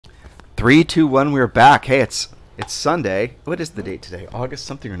3, 2, 1, we're back. Hey, it's Sunday. What is the date today? August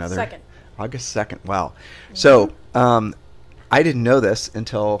something or another? 2nd. August 2nd. Wow. So, I didn't know this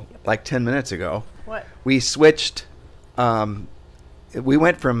until like 10 minutes ago. What? We switched. We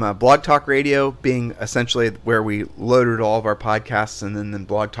went from Blog Talk Radio being essentially where we loaded all of our podcasts, and then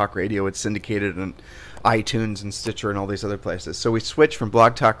Blog Talk Radio would syndicate it on iTunes and Stitcher and all these other places. So we switched from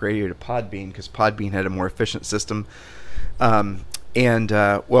Blog Talk Radio to Podbean because Podbean had a more efficient system.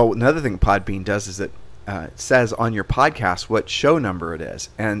 Well, another thing Podbean does is it says on your podcast what show number it is.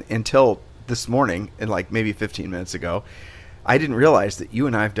 And until this morning, and like maybe 15 minutes ago, I didn't realize that you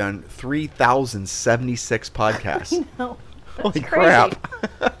and I have done 3,076 podcasts. I know. That's Holy crazy.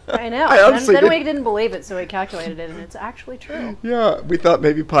 crap. I know. Then we didn't believe it, so we calculated it, and it's actually true. Yeah, we thought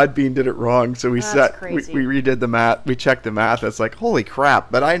maybe Podbean did it wrong, so we crazy. we redid the math. We checked the math. It's like, holy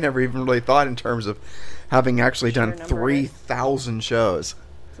crap. But I never even really thought in terms of having actually done 3,000 shows.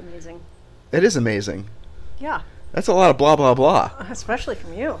 It's amazing. It is amazing. Yeah. That's a lot of blah, blah, blah. Especially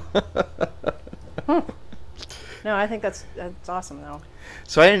from you. No, I think that's awesome, though.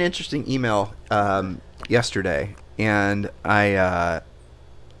 So I had an interesting email yesterday, and I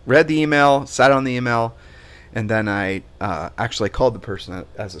read the email, sat on the email, and then I actually called the person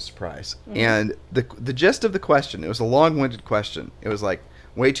as a surprise. Mm-hmm. And the gist of the question, it was a long-winded question. It was like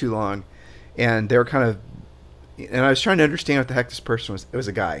way too long, and they were kind of, and I was trying to understand what the heck this person was. It was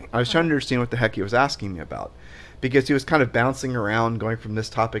a guy. I was trying to understand what the heck he was asking me about, because he was kind of bouncing around, going from this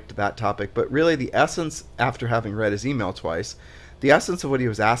topic to that topic. But really the essence, after having read his email twice, the essence of what he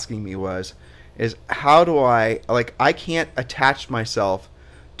was asking me is how do I can't attach myself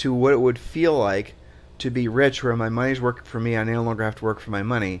to what it would feel like to be rich, where my money's working for me, I no longer have to work for my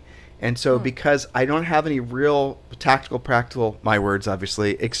money. And so because I don't have any real tactical, practical, my words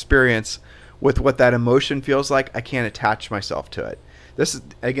obviously, experience with what that emotion feels like, I can't attach myself to it. This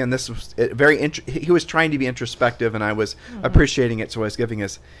was he was trying to be introspective, and I was appreciating it, so I was giving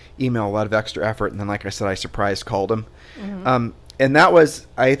his email a lot of extra effort, and then, like I said, I surprise called him. And that was,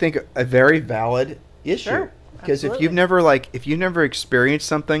 I think, a very valid issue. Sure, because if you've never experienced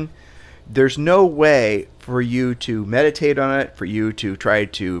something, there's no way for you to meditate on it, for you to try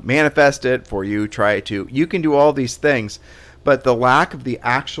to manifest it, you can do all these things, but the lack of the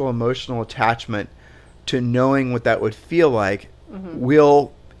actual emotional attachment to knowing what that would feel like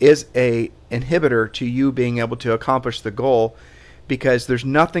is a inhibitor to you being able to accomplish the goal, because there's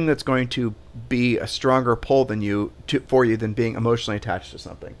nothing that's going to be a stronger pull for you than being emotionally attached to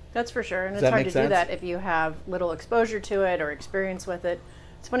something. That's for sure, and it's hard to do that if you have little exposure to it or experience with it.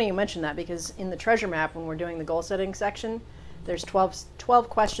 It's funny you mentioned that, because in the treasure map, when we're doing the goal setting section, there's 12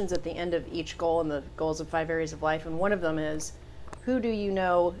 questions at the end of each goal in the goals of 5 areas of life, and one of them is, who do you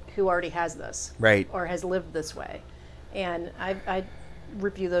know who already has this, right, or has lived this way? And I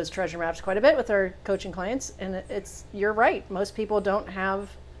review those treasure maps quite a bit with our coaching clients, and you're right. Most people don't have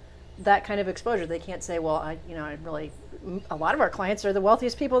that kind of exposure. They can't say, well, a lot of our clients are the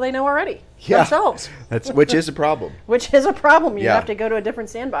wealthiest people they know already themselves. Which is a problem. Which is a problem. You have to go to a different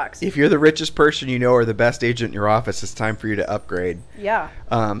sandbox. If you're the richest person you know or the best agent in your office, it's time for you to upgrade. Yeah.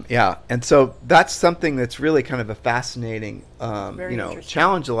 And so that's something that's really kind of a fascinating,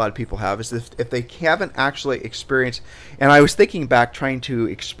 challenge a lot of people have, is if they haven't actually experienced. And I was thinking back, trying to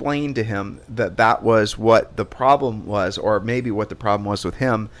explain to him that was what the problem was, or maybe what the problem was with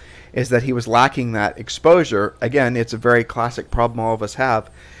him, is that he was lacking that exposure. Again, it's a very classic problem all of us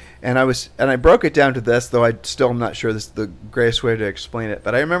have. And I broke it down to this, though I still am not sure this is the greatest way to explain it.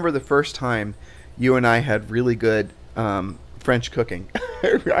 But I remember the first time you and I had really good French cooking.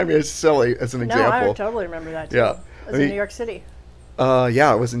 I mean, it's silly as an example. No, I totally remember that too. Yeah. It was in New York City.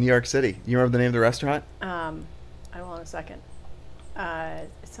 Yeah, it was in New York City. You remember the name of the restaurant? I will in a second. It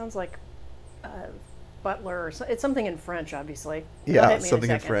sounds like Butler, or it's something in French, obviously. Yeah, something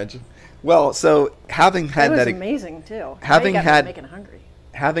in French. Well, so having had that, it was amazing too. Having making hungry.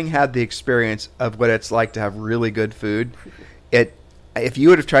 Having had the experience of what it's like to have really good food, if you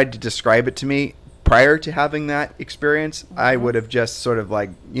would have tried to describe it to me prior to having that experience, I would have just sort of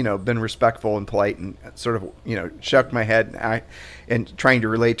been respectful and polite and sort of shook my head and trying to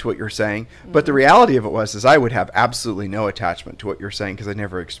relate to what you're saying. But the reality of it is I would have absolutely no attachment to what you're saying, because I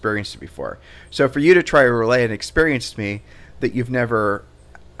never experienced it before. So for you to try to relay an experience to me that you've never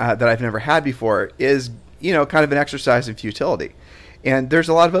that I've never had before is kind of an exercise in futility. And there's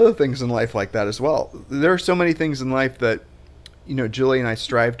a lot of other things in life like that as well. There are so many things in life that Julie and I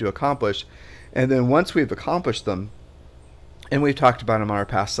strive to accomplish. And then once we've accomplished them, and we've talked about them on our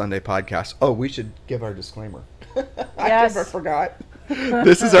past Sunday podcast. Oh, we should give our disclaimer. I never forgot.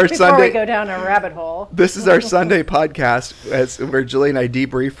 This is our Before Sunday. we go down a rabbit hole. This is our Sunday podcast where Julie and I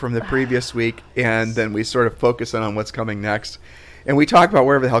debrief from the previous week, and then we sort of focus in on what's coming next. And we talk about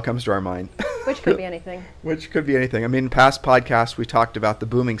whatever the hell comes to our mind. Which could be anything. Which could be anything. I mean, in past podcasts, we talked about the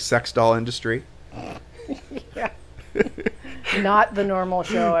booming sex doll industry. Yeah. Not the normal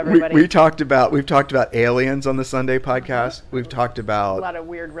show, everybody. We've talked about aliens on the Sunday podcast. We've talked about a lot of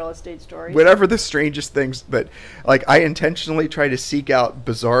weird real estate stories. Whatever the strangest things that, like, I intentionally try to seek out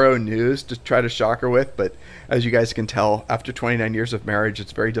bizarro news to try to shock her with, but as you guys can tell, after 29 years of marriage,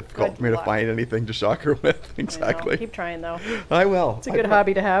 it's very difficult for me to find anything to shock her with. Exactly. Keep trying, though. I will. It's a good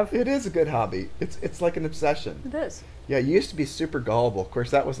hobby to have. It is a good hobby. It's like an obsession. It is. Yeah, you used to be super gullible. Of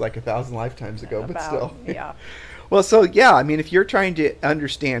course, that was like 1,000 lifetimes ago, but still. Yeah. Well, so yeah, I mean, if you're trying to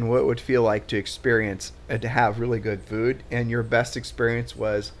understand what it would feel like to experience to have really good food, and your best experience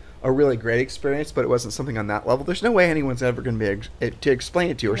was a really great experience, but it wasn't something on that level, there's no way anyone's ever going to be to explain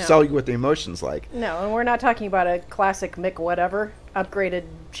it to you or sell you what the emotion's like. No, and we're not talking about a classic Mick whatever upgraded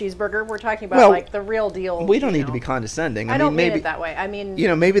cheeseburger. We're talking about like the real deal. We don't need to be condescending. I don't mean it that way. I mean,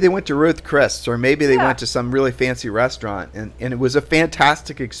 maybe they went to Ruth Chris, or maybe they went to some really fancy restaurant, and it was a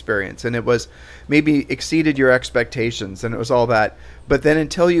fantastic experience, and it was maybe exceeded your expectations, and it was all that. But then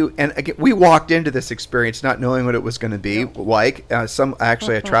and again, we walked into this experience not knowing what it was going to be like. A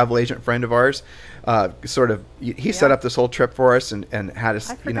travel agent friend of ours, he set up this whole trip for us and had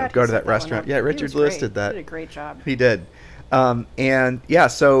us go to that restaurant. Yeah, Richard Lewis did that. He did a great job. He did.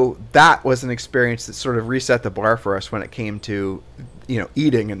 So that was an experience that sort of reset the bar for us when it came to,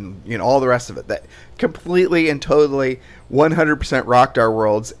 eating and, all the rest of it. That completely and totally 100% rocked our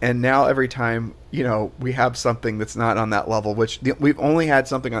worlds. And now every time, we have something that's not on that level, which we've only had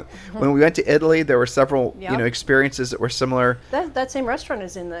something on. When we went to Italy, there were several, experiences that were similar. That same restaurant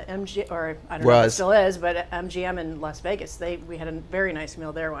is in the MGM, or I don't know if it still is, but MGM in Las Vegas. We had a very nice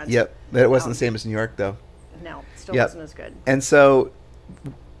meal there once. Yep. It wasn't the same as New York, though. No, still wasn't as good. And so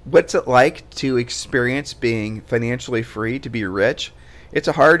what's it like to experience being financially free, to be rich? It's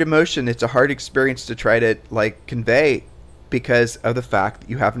a hard emotion. It's a hard experience to try to convey because of the fact that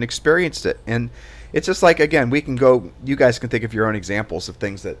you haven't experienced it. And it's just like, again, you guys can think of your own examples of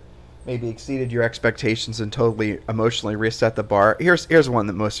things that maybe exceeded your expectations and totally emotionally reset the bar. Here's one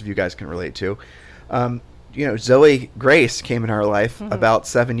that most of you guys can relate to. Zoe Grace came in our life about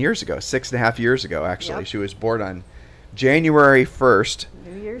 7 years ago, 6.5 years ago, actually. Yep. She was born on January 1st,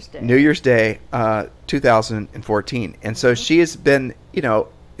 New Year's Day, 2014. And so she has been,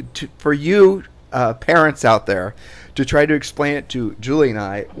 for you parents out there, to try to explain it to Julie and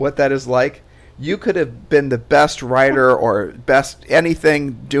I, what that is like. You could have been the best writer or best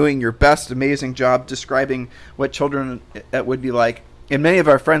anything, doing your best amazing job describing what children would be like. And many of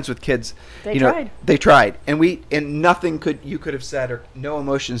our friends with kids, they tried, and nothing you could have said, or no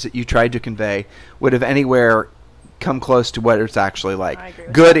emotions that you tried to convey would have anywhere come close to what it's actually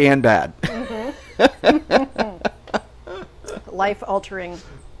like, good and bad. Life altering.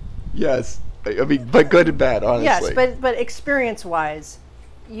 Yes, I mean, but good and bad, honestly. Yes, but experience wise,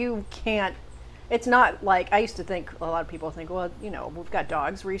 you can't. It's not like, I used to think, a lot of people think, well, we've got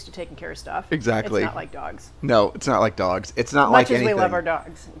dogs. We're used to taking care of stuff. Exactly. It's not like dogs. No, it's not like dogs. It's not like anything. Much as we love our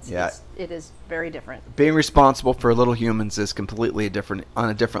dogs. It is very different. Being responsible for little humans is completely on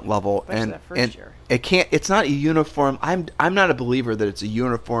a different level. Especially that first year. It's not a uniform. I'm not a believer that it's a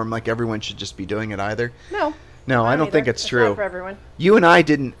uniform, like everyone should just be doing it either. No, I don't think it's true. Not for everyone. You and I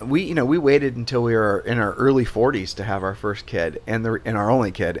didn't. We waited until we were in our early 40s to have our first kid and our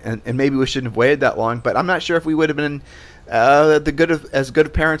only kid, and maybe we shouldn't have waited that long. But I'm not sure if we would have been as good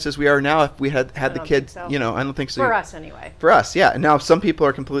of parents as we are now if we had the kid. So. I don't think so. For us, anyway. For us, yeah. Now some people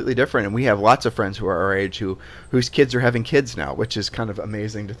are completely different, and we have lots of friends who are our age whose kids are having kids now, which is kind of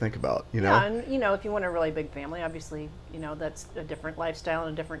amazing to think about. Yeah, and if you want a really big family, obviously, that's a different lifestyle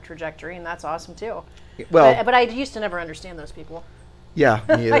and a different trajectory, and that's awesome too. Well, but I used to never understand those people. Yeah,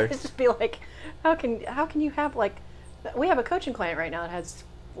 me either. I used to be like, how can you have we have a coaching client right now that has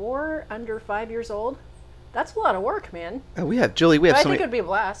 4 under 5 years old. That's a lot of work, man. We have somebody. I think it would be a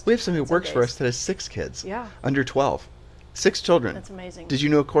blast. We have somebody who works for us that has 6 kids. Yeah. Under 12, 6 children. That's amazing. Did you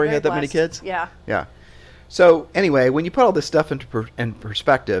know Corey had that many kids? Yeah. Yeah. So anyway, when you put all this stuff into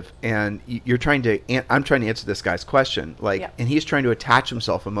perspective, and I'm trying to answer this guy's question, and he's trying to attach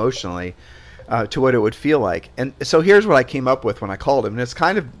himself emotionally to what it would feel like. And so here's what I came up with when I called him, and it's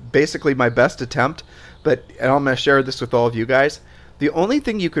kind of basically my best attempt, and I'm going to share this with all of you guys. The only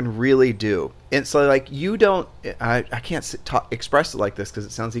thing you can really do, and so I can't express it like this because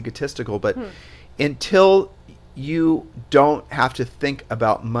it sounds egotistical, but until you don't have to think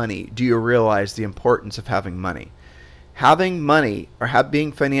about money, do you realize the importance of having money? having money or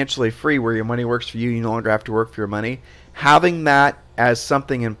being financially free where your money works for you, you no longer have to work for your money, having that as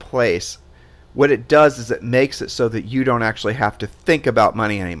something in place, what it does is it makes it so that you don't actually have to think about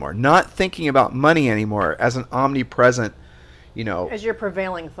money anymore. Not thinking about money anymore as an omnipresent, as your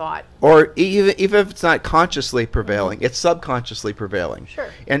prevailing thought. Or even if it's not consciously prevailing, it's subconsciously prevailing. Sure.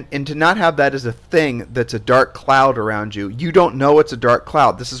 And to not have that as a thing that's a dark cloud around you, you don't know it's a dark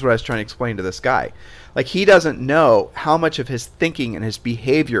cloud. This is what I was trying to explain to this guy. Like, he doesn't know how much of his thinking and his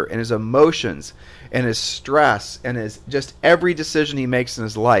behavior and his emotions and his stress and his just every decision he makes in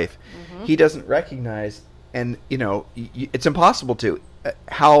his life, he doesn't recognize, and it's impossible to,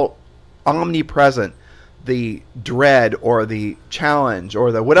 how omnipresent the dread or the challenge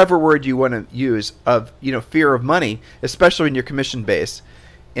or the whatever word you want to use of fear of money, especially when you're commission based,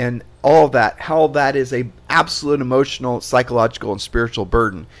 and all of that, how that is a absolute emotional, psychological, and spiritual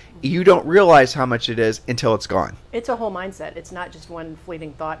burden. You don't realize how much it is until it's gone. It's a whole mindset. It's not just one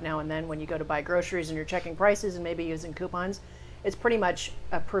fleeting thought now and then when you go to buy groceries and you're checking prices and maybe using coupons. It's pretty much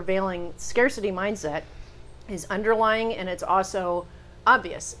a prevailing scarcity mindset is underlying, and it's also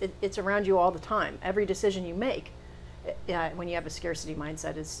obvious. It's around you all the time. Every decision you make when you have a scarcity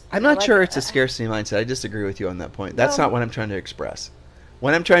mindset is... I'm not sure it's a scarcity mindset. I disagree with you on that point. That's not what I'm trying to express.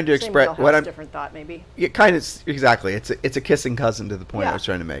 What I'm trying to express... different thought, maybe. It kind of... Exactly. It's a kissing cousin to the point I was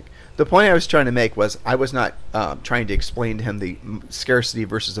trying to make. The point I was trying to make was I was not trying to explain to him the scarcity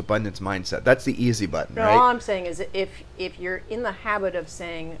versus abundance mindset. That's the easy button, right? All I'm saying is if you're in the habit of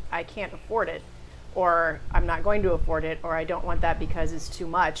saying, I can't afford it, or I'm not going to afford it, or I don't want that because it's too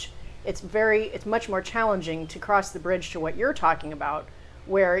much, it's much more challenging to cross the bridge to what you're talking about,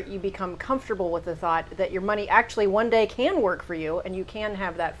 where you become comfortable with the thought that your money actually one day can work for you and you can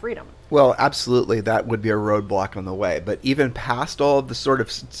have that freedom. Well, absolutely, that would be a roadblock on the way. But even past all of the sort of,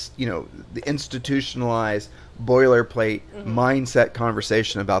 the institutionalized boilerplate mindset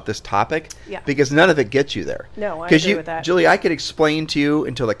conversation about this topic, because none of it gets you there. No, I agree with that. Julie, I could explain to you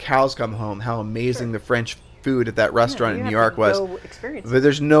until the cows come home how amazing the French food at that restaurant in New York was. But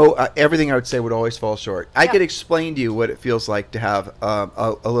there's no everything I would say would always fall short. I could explain to you what it feels like to have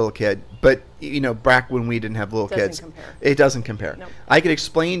a little kid, but back when we didn't have little kids, it doesn't compare. No. I could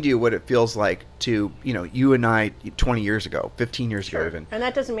explain to you what it feels like to you and I 20 years ago, 15 years ago even. And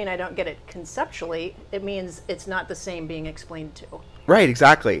that doesn't mean I don't get it conceptually. It means it's not the same being explained to. Right,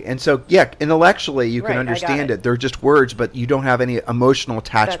 exactly. And so, intellectually you can understand it. They're just words, but you don't have any emotional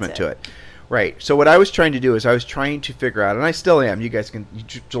attachment to it. Right. So what I was trying to do is I was trying to figure out, and I still am. You guys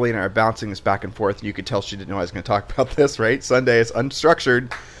Julie and I are bouncing this back and forth, and you could tell she didn't know I was going to talk about this, right? Sunday is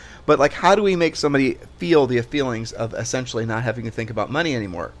unstructured. But like, how do we make somebody feel the feelings of essentially not having to think about money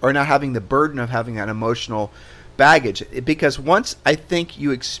anymore, or not having the burden of having that emotional baggage? Because once I think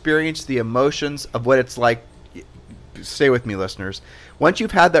you experience the emotions of what it's like, stay with me, listeners. Once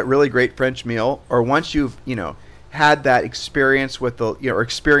you've had that really great French meal, or once you've, had that experience with the or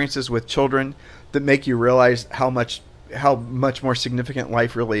experiences with children that make you realize how much more significant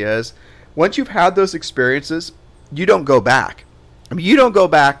life really is. Once you've had those experiences, you don't go back. I mean, you don't go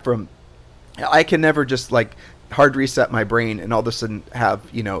back from. I can never just like hard reset my brain and all of a sudden have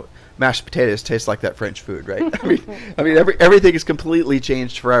mashed potatoes taste like that French food, right? I mean everything is completely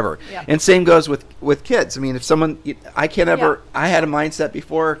changed forever. Yeah. And same goes with kids. I mean, if someone I can't ever. I had a mindset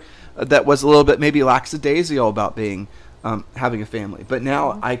before that was a little bit maybe lackadaisical about being having a family, but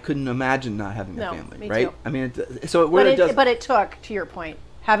now I couldn't imagine not having a family, right? Too. I mean, but it took, to your point,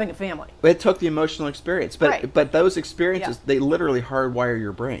 having a family. It took the emotional experience, but those experiences they literally hardwire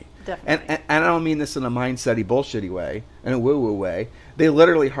your brain. Definitely. And I don't mean this in a mindset-y bullshitty way, in a woo-woo way. They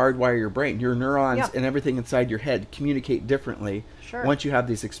literally hardwire your brain. Your neurons and everything inside your head communicate differently once you have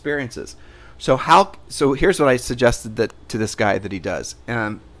these experiences. So here's what I suggested to this guy that he does.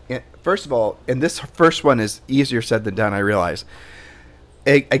 First of all, and this first one is easier said than done, I realize.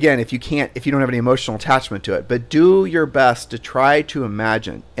 Again, if you don't have any emotional attachment to it, but do your best to try to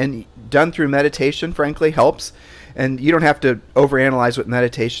imagine, and done through meditation, frankly, helps. And you don't have to overanalyze what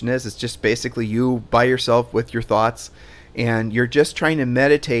meditation is. It's just basically you by yourself with your thoughts, and you're just trying to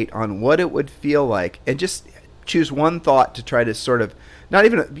meditate on what it would feel like, and just choose one thought to try to sort of,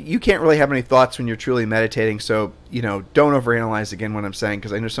 you can't really have any thoughts when you're truly meditating, so don't overanalyze again what I'm saying,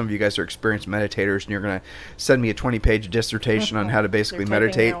 because I know some of you guys are experienced meditators and you're going to send me a 20-page dissertation on how to basically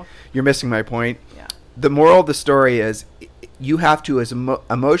meditate. You're missing my point. Yeah. The moral of the story is you have to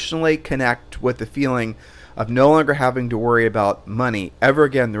emotionally connect with the feeling of no longer having to worry about money ever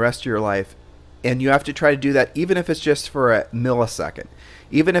again the rest of your life, and you have to try to do that even if it's just for a millisecond.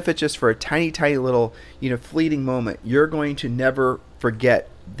 Even if it's just for a tiny, tiny little, fleeting moment, you're going to never forget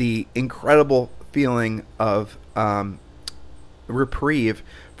the incredible feeling of reprieve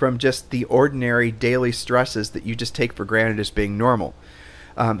from just the ordinary daily stresses that you just take for granted as being normal.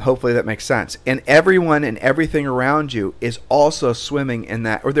 Hopefully that makes sense. And everyone and everything around you is also swimming in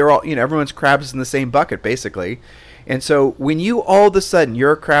that, or they're all, everyone's crabs in the same bucket, basically. And so when you all of a sudden,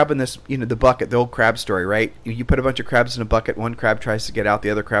 you're a crab in this, the bucket, the old crab story, right? You put a bunch of crabs in a bucket, one crab tries to get out, the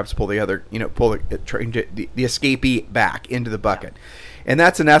other crabs pull the other, pull the escapee back into the bucket. And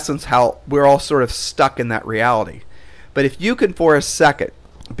that's in essence how we're all sort of stuck in that reality. But if you can for a second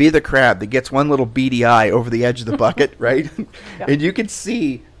be the crab that gets one little beady eye over the edge of the bucket, right? Yeah. And you can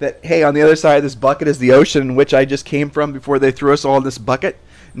see that, hey, on the other side of this bucket is the ocean in which I just came from before they threw us all in this bucket.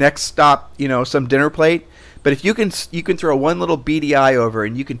 Next stop, some dinner plate. But if you can throw one little beady eye over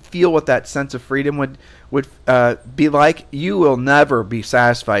and you can feel what that sense of freedom would be like, you will never be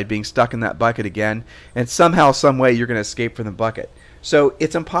satisfied being stuck in that bucket again. And somehow, some way, you're going to escape from the bucket. So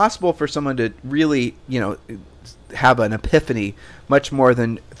it's impossible for someone to really, have an epiphany much more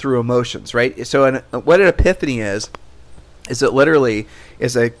than through emotions, right? So what an epiphany is it literally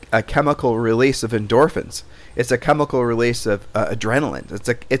is a chemical release of endorphins. It's a chemical release of adrenaline.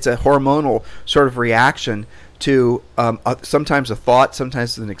 It's a hormonal sort of reaction to sometimes a thought,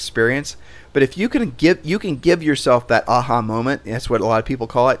 sometimes an experience. But if you can give yourself that aha moment, that's what a lot of people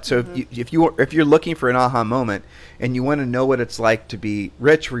call it. So if you're looking for an aha moment and you want to know what it's like to be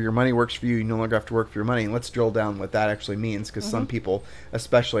rich, where your money works for you, you no longer have to work for your money. And let's drill down what that actually means, because some people,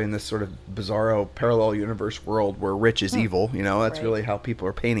 especially in this sort of bizarro parallel universe world where rich is evil, that's right. Really how people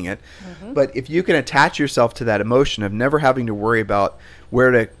are painting it. But if you can attach yourself to that emotion of never having to worry about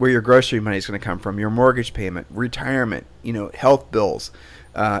where your grocery money is going to come from, your mortgage payment, retirement, health bills,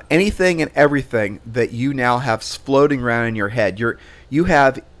 anything and everything that you now have floating around in your head, you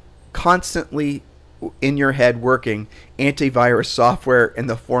have constantly in your head working antivirus software in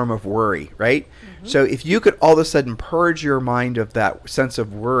the form of worry, right? So if you could all of a sudden purge your mind of that sense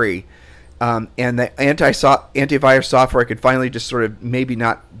of worry, and the antivirus software could finally just sort of maybe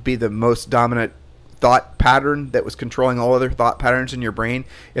not be the most dominant thought pattern that was controlling all other thought patterns in your brain,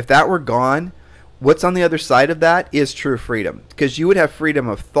 if that were gone, what's on the other side of that is true freedom, because you would have freedom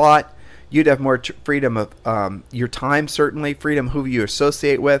of thought. You'd have more freedom of your time, certainly, freedom who you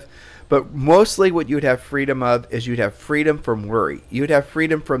associate with. But mostly what you'd have freedom of is you'd have freedom from worry. You'd have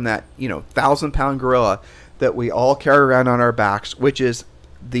freedom from that, 1,000-pound gorilla that we all carry around on our backs, which is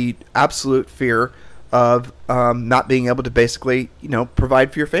the absolute fear of not being able to basically,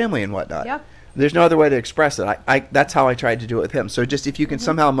 provide for your family and whatnot. Yeah. There's no other way to express it. That's how I tried to do it with him. So just if you can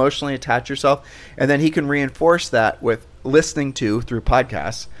somehow emotionally attach yourself, and then he can reinforce that with listening to through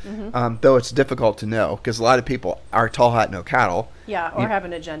podcasts, though it's difficult to know because a lot of people are tall hat, no cattle. Yeah, or have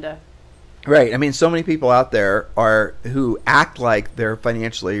an agenda. Right. I mean, so many people out there who act like they're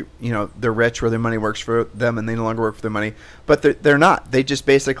financially, they're rich, where their money works for them and they no longer work for their money, but they're not. They just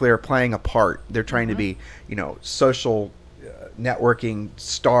basically are playing a part. They're trying to be, social networking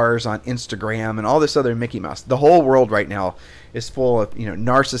stars on Instagram and all this other Mickey Mouse. The whole world right now is full of,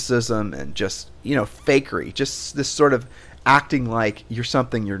 narcissism and just, fakery. Just this sort of acting like you're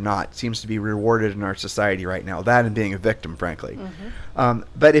something you're not seems to be rewarded in our society right now. That and being a victim, frankly.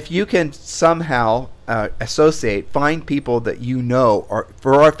 But if you can somehow find people that are,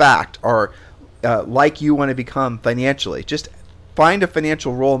 for a fact, are like you want to become financially, just find a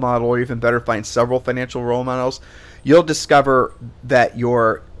financial role model, or even better, find several financial role models. You'll discover that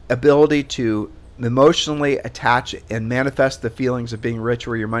your ability to emotionally attach and manifest the feelings of being rich,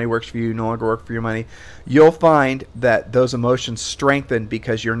 where your money works for you, no longer work for your money, you'll find that those emotions strengthen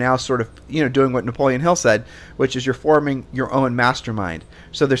because you're now sort of, doing what Napoleon Hill said, which is you're forming your own mastermind.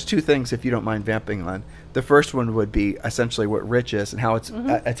 So there's two things, if you don't mind vamping on. The first one would be essentially what rich is and how it's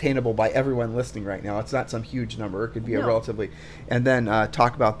attainable by everyone listening right now. It's not some huge number. It could be a relatively, and then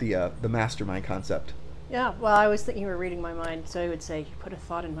talk about the mastermind concept. Yeah, well, I was thinking you were reading my mind, so I would say, you put a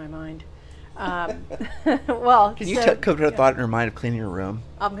thought in my mind. Can you put a thought in your mind of cleaning your room?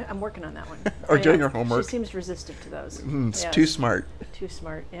 I'm working on that one. Or doing your homework. She seems resistant to those. It's too smart. Too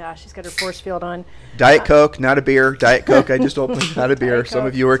smart. Yeah, she's got her force field on. Diet Coke, not a beer. Diet Coke, I just opened, not a beer. Some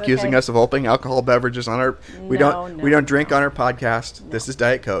of you are accusing us of opening alcohol beverages on our. We don't drink on our podcast. No. This is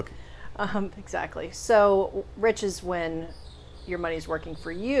Diet Coke. Exactly. So rich is when your money's working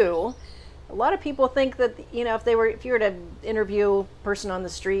for you. A lot of people think that, if you were to interview a person on the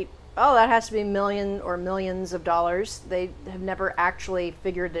street, oh, that has to be millions of dollars. They have never actually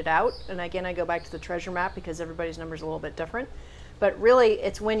figured it out. And again, I go back to the treasure map because everybody's number is a little bit different. But really,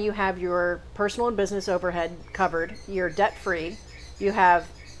 it's when you have your personal and business overhead covered, you're debt-free, you have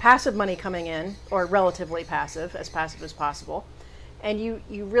passive money coming in, or relatively passive as possible, and you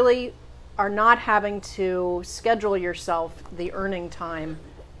really are not having to schedule yourself the earning time.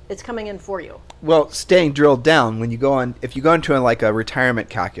 It's coming in for you. Well, staying drilled down, when you go on, if you go into like a retirement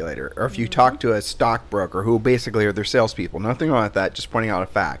calculator, or if you talk to a stockbroker who basically are their salespeople, nothing wrong with that, just pointing out a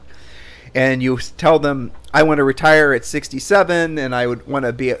fact, and you tell them, I want to retire at 67, and I would want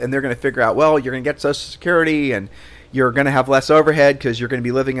to be, and they're going to figure out, well, you're going to get Social Security, and you're going to have less overhead because you're going to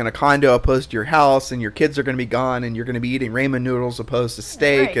be living in a condo opposed to your house, and your kids are going to be gone, and you're going to be eating ramen noodles opposed to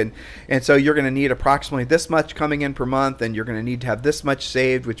steak, right. and so you're going to need approximately this much coming in per month, and you're going to need to have this much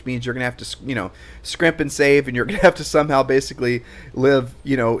saved, which means you're going to have to, you know, scrimp and save, and you're going to have to somehow basically live,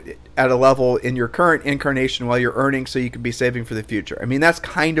 you know, at a level in your current incarnation while you're earning so you can be saving for the future. I mean, that's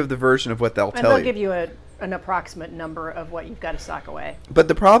kind of the version of what they'll tell you. And they'll give you an approximate number of what you've got to sock away. But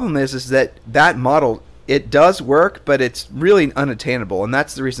the problem is that model, it does work, but it's really unattainable, and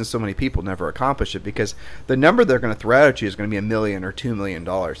that's the reason so many people never accomplish it, because the number they're going to throw at you is going to be $1 million or $2 million.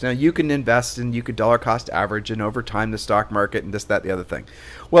 Now, you can invest and you could dollar cost average and over time the stock market and this, that, the other thing.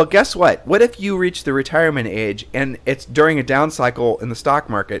 Well, guess what? What if you reach the retirement age and it's during a down cycle in the stock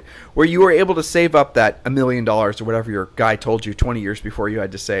market where you were able to save up that $1 million or whatever your guy told you 20 years before you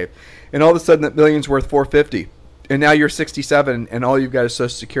had to save, and all of a sudden that million's worth $450. And now you're 67 and all you've got is Social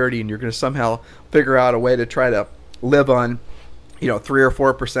Security, and you're going to somehow figure out a way to try to live on, you know, 3 or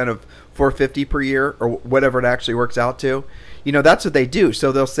 4% of 450 per year or whatever it actually works out to. You know, that's what they do.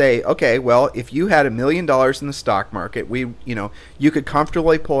 So they'll say, okay, well, if you had $1 million in the stock market, you could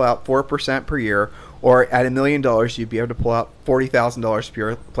comfortably pull out 4% per year, or at $1 million, you'd be able to pull out $40,000 per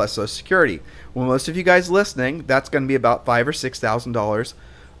year plus Social Security. Well, most of you guys listening, that's going to be about $5,000 or $6,000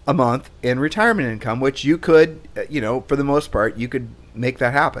 a month in retirement income, which you could, you know, for the most part, you could make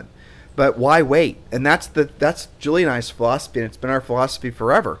that happen. But why wait? And that's Julie and I's philosophy, and it's been our philosophy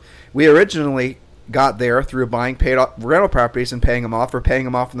forever. We originally got there through buying paid off rental properties and paying them off, or paying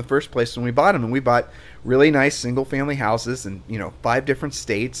them off in the first place when we bought them. And we bought really nice single family houses in, you know, 5 different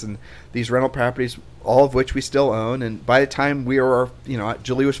states, and these rental properties, all of which we still own. And by the time we were, you know,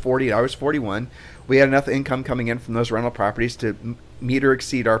 Julie was 40, I was 41, we had enough income coming in from those rental properties to meet or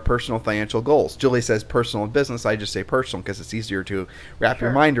exceed our personal financial goals. Julie says personal and business. I just say personal because it's easier to wrap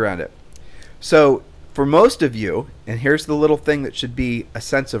your mind around it. So for most of you, and here's the little thing that should be a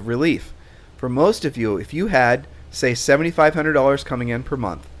sense of relief. For most of you, if you had, say, $7,500 coming in per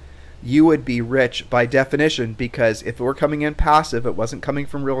month, you would be rich by definition, because if it were coming in passive, it wasn't coming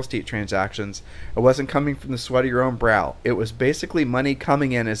from real estate transactions, it wasn't coming from the sweat of your own brow. It was basically money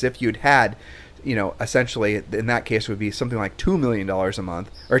coming in as if you'd had, you know, essentially, in that case, would be something like $2 million a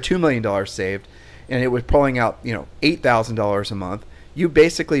month, or $2 million saved, and it was pulling out, you know, $8,000 a month. You'd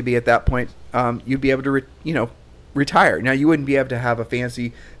basically be at that point, you'd be able to, retire. Now, you wouldn't be able to have a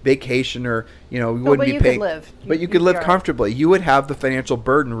fancy vacation, or, you know, you wouldn't be paying, but you could live comfortably. You would have the financial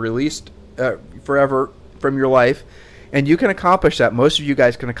burden released forever from your life, and you can accomplish that. Most of you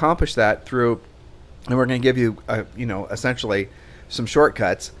guys can accomplish that through, and we're going to give you, essentially some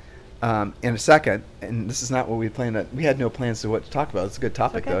shortcuts in a second. And this is not what we planned on. We had no plans to what to talk about. It's a good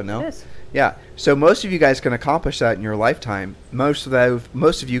topic, though. No, it is. Yeah. So most of you guys can accomplish that in your lifetime. Most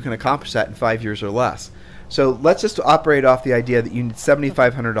of you can accomplish that in 5 years or less. So let's just operate off the idea that you need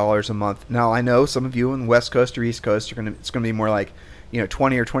 $7,500 a month. Now, I know some of you on the West Coast or East Coast, it's going to be more like,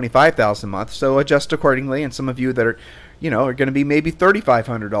 $20,000 or $25,000 a month. So adjust accordingly. And some of you that are, are going to be maybe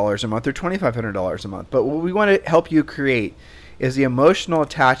 $3,500 a month or $2,500 a month. But what we want to help you create is the emotional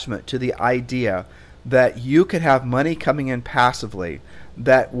attachment to the idea that you could have money coming in passively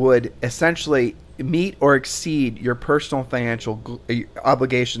that would essentially meet or exceed your personal financial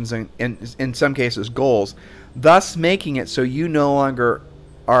obligations and in some cases goals, thus making it so you no longer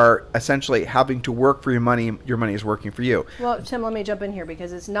are essentially having to work for your money is working for you. Well, Tim, let me jump in here,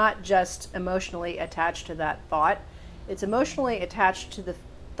 because it's not just emotionally attached to that thought. It's emotionally attached to the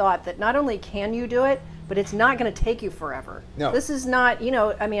thought that not only can you do it, but it's not going to take you forever. No. This is not,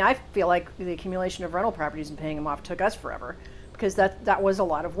 I feel like the accumulation of rental properties and paying them off took us forever, because that was a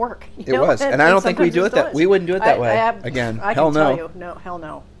lot of work. It was, and I don't think we do it that. We wouldn't do it that way. Again, hell no. Hell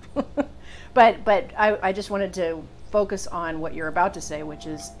no. But I just wanted to focus on what you're about to say, which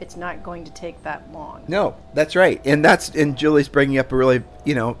is it's not going to take that long. No, that's right, and Julie's bringing up a really,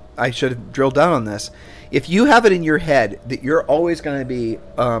 I should have drilled down on this. If you have it in your head that you're always going to be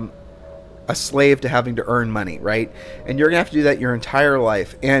a slave to having to earn money, right? And you're going to have to do that your entire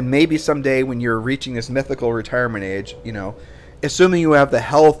life. And maybe someday when you're reaching this mythical retirement age, assuming you have the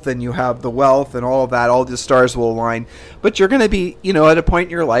health and you have the wealth and all of that, all the stars will align. But you're going to be, at a point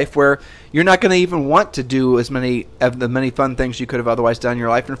in your life where you're not going to even want to do as many of the many fun things you could have otherwise done in your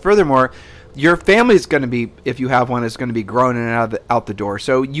life. And furthermore, your family is going to be, if you have one, is going to be grown and out the door.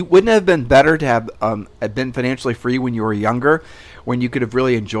 So you wouldn't have been better to have been financially free when you were younger, when you could have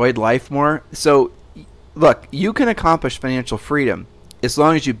really enjoyed life more. So look, you can accomplish financial freedom as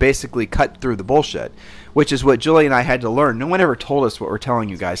long as you basically cut through the bullshit, which is what Julie and I had to learn. No one ever told us what we're telling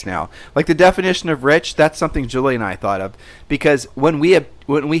you guys now. Like the definition of rich, that's something Julie and I thought of, because when we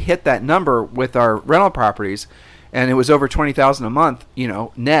hit that number with our rental properties, and it was over $20,000 a month,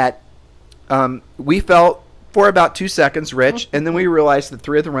 net, we felt for about 2 seconds rich, and then we realized that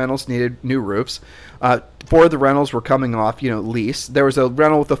 3 of the rentals needed new roofs. 4 of the rentals were coming off, lease. There was a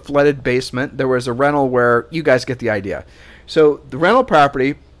rental with a flooded basement. There was a rental where you guys get the idea. So the rental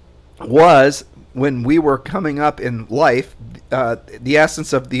property was, when we were coming up in life, the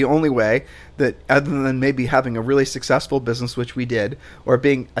essence of the only way that, other than maybe having a really successful business, which we did, or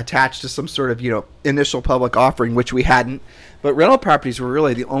being attached to some sort of, initial public offering, which we hadn't. But rental properties were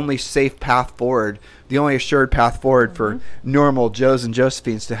really the only safe path forward, the only assured path forward for normal Joes and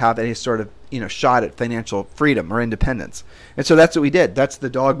Josephines to have any sort of, shot at financial freedom or independence. And so that's what we did. That's the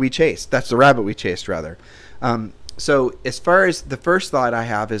dog we chased. That's the rabbit we chased, rather. So as far as the first thought I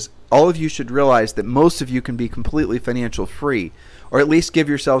have is, all of you should realize that most of you can be completely financial free, or at least give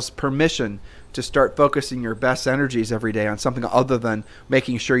yourselves permission to start focusing your best energies every day on something other than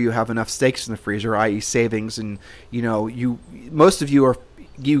making sure you have enough steaks in the freezer, i.e. savings. And most of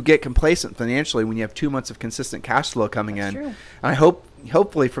you get complacent financially when you have 2 months of consistent cash flow coming in. True. And I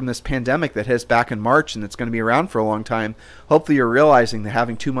hopefully from this pandemic that hits back in March and it's going to be around for a long time, hopefully you're realizing that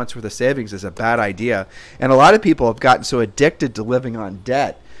having 2 months worth of savings is a bad idea. And a lot of people have gotten so addicted to living on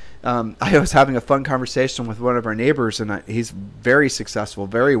debt. I was having a fun conversation with one of our neighbors, and he's very successful,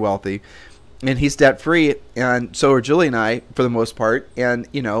 very wealthy, and he's debt free, and so are Julie and I for the most part. And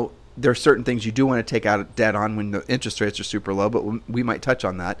there are certain things you do want to take out debt on when the interest rates are super low, but we might touch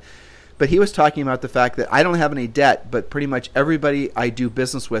on that. But he was talking about the fact that I don't have any debt, but pretty much everybody I do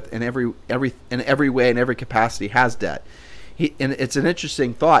business with in every way, in every capacity, has debt. And it's an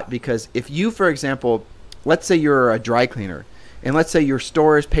interesting thought, because if you, for example, let's say you're a dry cleaner, and let's say your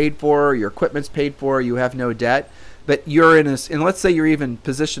store is paid for, your equipment's paid for, you have no debt, but you're and let's say you're even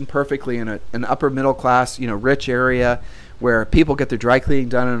positioned perfectly in an upper middle class, rich area where people get their dry cleaning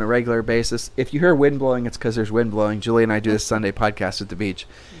done on a regular basis. If you hear wind blowing, it's because there's wind blowing. Julie and I do this Sunday podcast at the beach.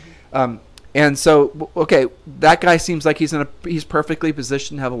 And so, okay, that guy seems like he's perfectly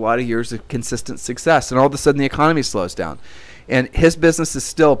positioned to have a lot of years of consistent success, and all of a sudden the economy slows down. And his business is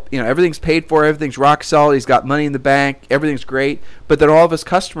still, everything's paid for, everything's rock solid, he's got money in the bank, everything's great, but then all of his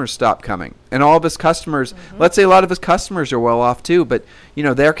customers stop coming. And all of his customers, let's say a lot of his customers are well off too, but,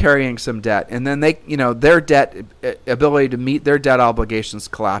 they're carrying some debt. And then they, their debt, ability to meet their debt obligations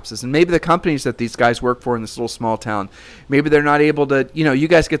collapses. And maybe the companies that these guys work for in this little small town, maybe they're not able to, you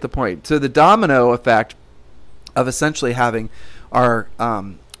guys get the point. So the domino effect of essentially having our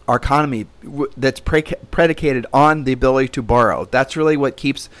economy that's predicated on the ability to borrow. That's really what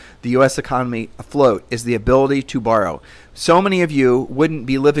keeps the U.S. economy afloat, is the ability to borrow. So many of you wouldn't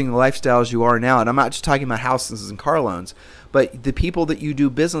be living the lifestyles you are now, and I'm not just talking about houses and car loans, but the people that you do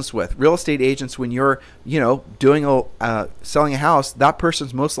business with, real estate agents. When you're, doing selling a house, that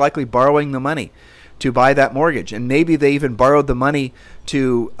person's most likely borrowing the money to buy that mortgage, and maybe they even borrowed the money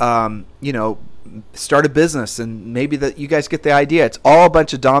to, start a business, and maybe that you guys get the idea. It's all a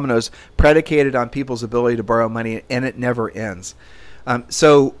bunch of dominoes predicated on people's ability to borrow money, and it never ends.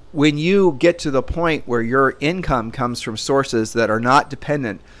 So when you get to the point where your income comes from sources that are not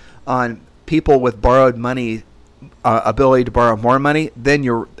dependent on people with borrowed money, ability to borrow more money, then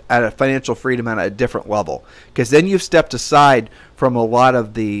you're at a financial freedom at a different level, because then you've stepped aside from a lot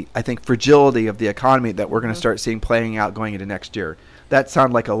of the, I think, fragility of the economy that we're going to start seeing playing out going into next year. That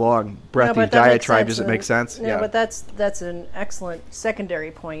sounded like a long, breathy diatribe. Does it make sense? No, but that's an excellent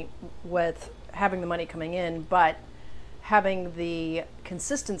secondary point with having the money coming in, but having the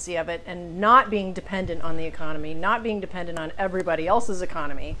consistency of it and not being dependent on the economy, not being dependent on everybody else's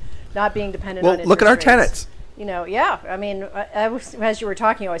economy, not being dependent on interest look at our rates. tenants. I mean, as you were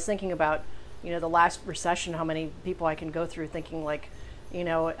talking, I was thinking about, the last recession, how many people I can go through thinking like,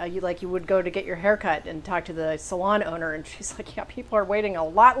 you would go to get your haircut and talk to the salon owner, and she's like, yeah, people are waiting a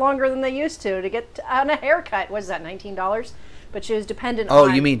lot longer than they used to get on a haircut. What is that, $19? But she was dependent on...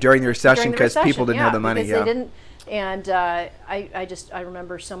 Oh, you mean during the recession, because people didn't have the money? Yeah, they didn't. And I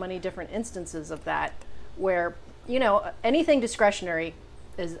remember so many different instances of that where, anything discretionary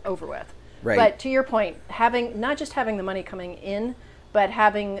is over with. Right. But to your point, not just having the money coming in, but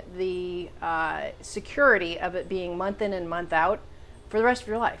having the security of it being month in and month out for the rest of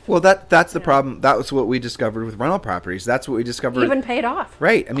your life. Well, that's the problem. That was what we discovered with rental properties. That's what we discovered. Even paid off.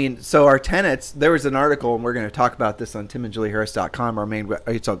 Right. I mean, so our tenants, there was an article, and we're going to talk about this on timandjulieharris.com, our main,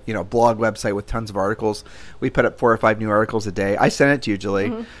 it's a blog website with tons of articles. We put up 4 or 5 new articles a day. I sent it to you, Julie.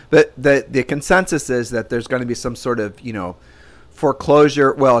 Mm-hmm. But the consensus is that there's going to be some sort of,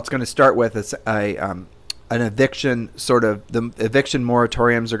 foreclosure. Well, it's going to start with an eviction the eviction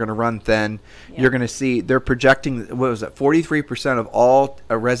moratoriums are going to run thin. Yeah. You're going to see they're projecting 43% of all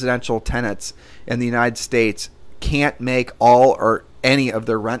residential tenants in the United States can't make all or any of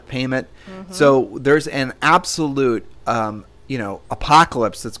their rent payment. Mm-hmm. So there's an absolute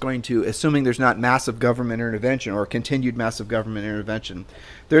apocalypse that's going to, assuming there's not massive government intervention or continued massive government intervention,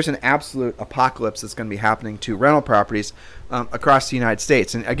 there's an absolute apocalypse that's going to be happening to rental properties across the United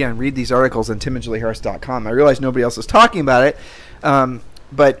States. And again, read these articles on timandjulieharris.com. I realize nobody else is talking about it,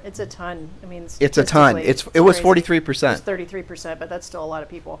 but it's a ton. I mean, it's a ton. It was 43%. It was 33%, but that's still a lot of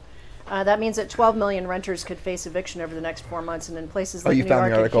people. That means that 12 million renters could face eviction over the next 4 months. And in places like New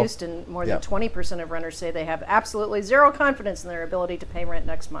York and Houston, more than 20% of renters say they have absolutely zero confidence in their ability to pay rent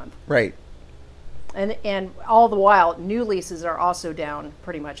next month. Right. And all the while, new leases are also down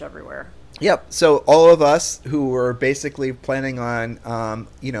pretty much everywhere. Yep. So all of us who were basically planning on,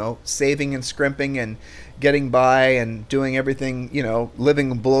 saving and scrimping and getting by and doing everything,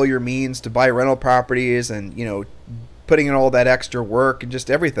 living below your means to buy rental properties and, putting in all that extra work and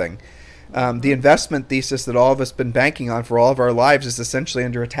just everything. The investment thesis that all of us been banking on for all of our lives is essentially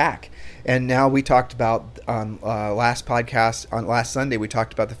under attack. And now we talked about on last Sunday, we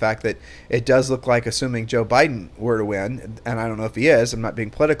talked about the fact that it does look like, assuming Joe Biden were to win, and I don't know if he is, I'm not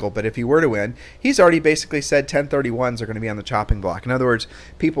being political, but if he were to win, he's already basically said 1031s are going to be on the chopping block. In other words,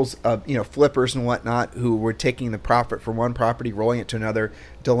 people's flippers and whatnot who were taking the profit from one property, rolling it to another,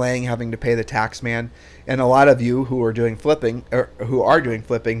 delaying having to pay the tax man. And a lot of you who are doing flipping, or who are doing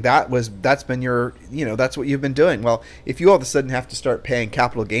flipping, that's been your, that's what you've been doing. Well, if you all of a sudden have to start paying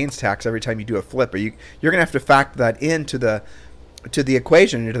capital gains tax every time you do a flip, you're going to have to factor that into the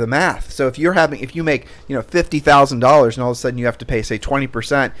equation, into the math. So if you make $50,000 and all of a sudden you have to pay, say,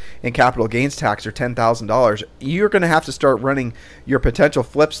 20% in capital gains tax or $10,000, you're going to have to start running your potential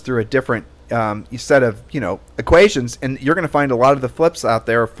flips through a different set of equations, and you're going to find a lot of the flippers out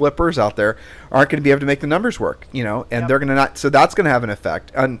there aren't going to be able to make the numbers work, and they're going to not. So that's going to have an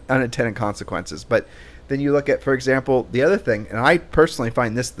effect, unintended consequences. But then you look at, for example, the other thing, and I personally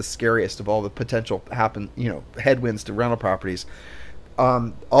find this the scariest of all the potential headwinds to rental properties.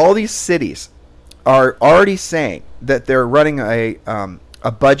 All these cities are already saying that they're running a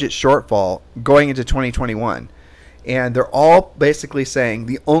budget shortfall going into 2021. And they're all basically saying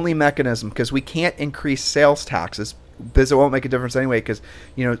the only mechanism, because we can't increase sales taxes because it won't make a difference anyway, because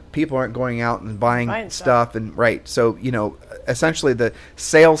people aren't going out and buying stuff. And right, so essentially the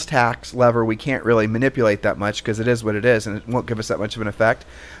sales tax lever we can't really manipulate that much because it is what it is and it won't give us that much of an effect.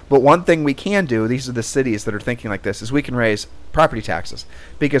 But one thing we can do, these are the cities that are thinking like this, is we can raise property taxes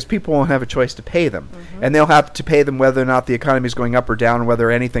because people won't have a choice to pay them. Mm-hmm. And they'll have to pay them whether or not the economy is going up or down, whether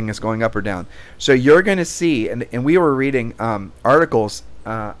anything is going up or down. So you're going to see, and we were reading articles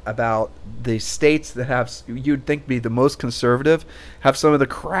about the states that have, you'd think be the most conservative, have some of the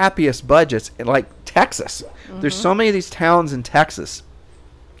crappiest budgets, like Texas. Mm-hmm. There's so many of these towns in Texas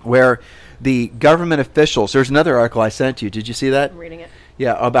where the government officials, there's another article I sent to you. Did you see that? I'm reading it.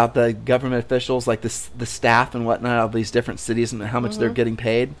 Yeah, about the government officials, like the staff and whatnot of these different cities and how much they're getting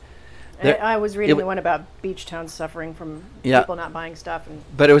paid. I was reading the one about beach towns suffering from people not buying stuff.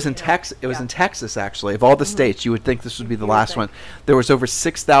 But it was in Texas. It was in Texas, actually. Of all the states, you would think this would be the last one. There was over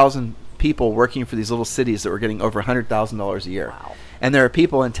 6,000 people working for these little cities that were getting over $100,000 a year. Wow. And there are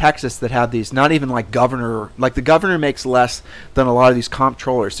people in Texas that have these, not even like the governor makes less than a lot of these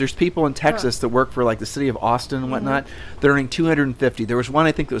comptrollers. There's people in Texas that work for like the city of Austin and whatnot. They're earning $250,000. There was one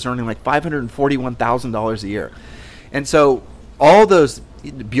I think that was earning like $541,000 a year. And so all those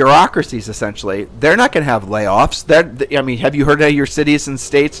bureaucracies, essentially, they're not going to have layoffs. Have you heard of your cities and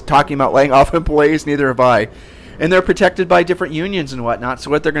states talking about laying off employees? Neither have I. And they're protected by different unions and whatnot.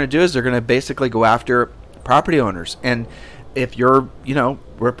 So what they're going to do is they're going to basically go after property owners. And if you're,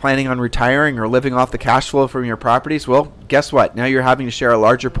 we're planning on retiring or living off the cash flow from your properties, well, guess what? Now you're having to share a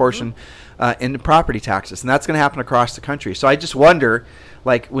larger portion in property taxes. And that's going to happen across the country. So I just wonder,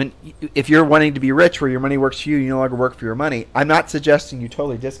 if you're wanting to be rich where your money works for you, you no longer work for your money. I'm not suggesting you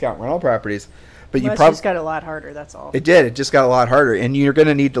totally discount rental properties, but you probably just got a lot harder. That's all. It did. It just got a lot harder, and you're going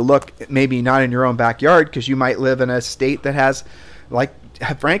to need to look maybe not in your own backyard because you might live in a state that has, like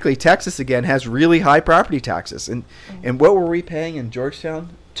frankly, Texas again has really high property taxes. And what were we paying in Georgetown?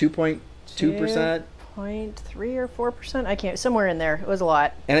 2.2%. 0.3 or 4%. I can't. Somewhere in there. It was a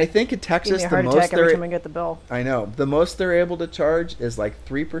lot. And I think in Texas, the most every time I get the bill. I know the most they're able to charge is like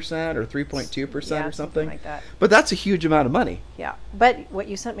 3% or 3.2% or something like that. But that's a huge amount of money. Yeah, but what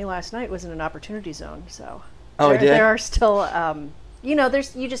you sent me last night was in an opportunity zone. So I did. There are still.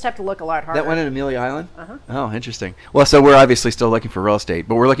 You just have to look a lot harder. That went in Amelia Island? Uh-huh. Oh, interesting. Well, so we're obviously still looking for real estate,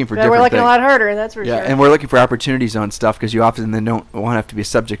 but we're looking for different things. We're looking a lot harder, that's for sure. Yeah, and we're looking for opportunity zone stuff because you often then don't want to have to be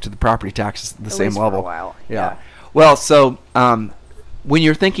subject to the property taxes at the same level. For a while. Yeah. Well, so when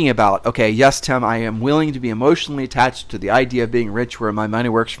you're thinking about, okay, yes, Tim, I am willing to be emotionally attached to the idea of being rich where my money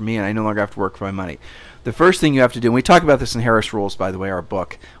works for me and I no longer have to work for my money. The first thing you have to do, and we talk about this in Harris Rules, by the way, our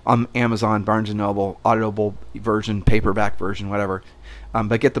book, on Amazon, Barnes & Noble, Audible version, paperback version, whatever.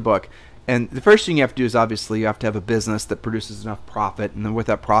 But get the book. And the first thing you have to do is obviously you have to have a business that produces enough profit. And then with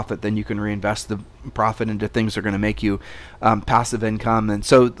that profit, then you can reinvest the profit into things that are going to make you passive income. And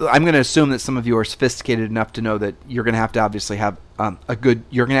so I'm going to assume that some of you are sophisticated enough to know that you're going to have to obviously have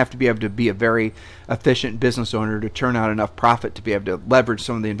you're going to have to be able to be a very efficient business owner to turn out enough profit to be able to leverage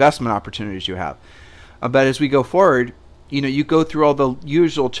some of the investment opportunities you have. But as we go forward, you go through all the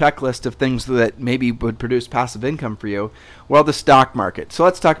usual checklist of things that maybe would produce passive income for you. Well, the stock market. So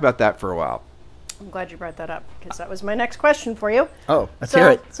let's talk about that for a while. I'm glad you brought that up because that was my next question for you. Oh, let's hear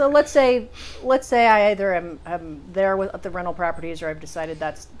it. So let's say I either am there with the rental properties or I've decided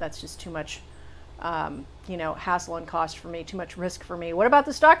that's just too much, hassle and cost for me, too much risk for me. What about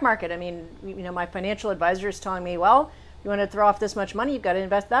the stock market? I mean, my financial advisor is telling me, well, you want to throw off this much money, you've got to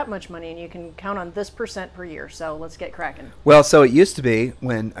invest that much money, and you can count on this % per year. So let's get cracking. Well, so it used to be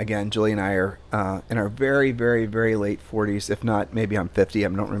when, again, Julie and I are in our very, very, very late 40s, if not, maybe I'm 50, I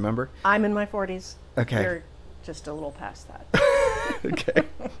don't remember. I'm in my 40s. Okay. You're just a little past that. Okay.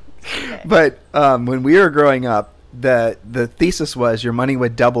 But when we were growing up, the thesis was your money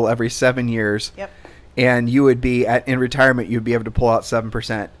would double every 7 years. Yep. And you would be, in retirement, you'd be able to pull out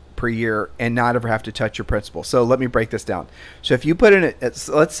 7% per year and not ever have to touch your principal. So let me break this down. So if you put in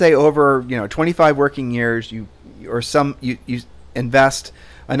let's say over 25 working years, you invest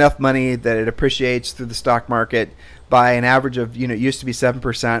enough money that it appreciates through the stock market by an average of it used to be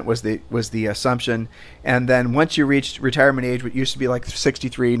 7% was the assumption, and then once you reached retirement age, what used to be like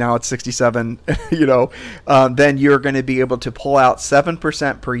 63, now it's 67, then you're going to be able to pull out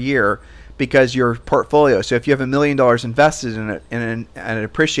 7% per year. Because your portfolio, so if you have $1 million invested in it and it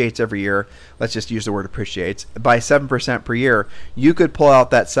appreciates every year, let's just use the word appreciates, by 7% per year, you could pull out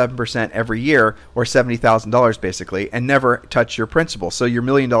that 7% every year, or $70,000 basically, and never touch your principal. So your $1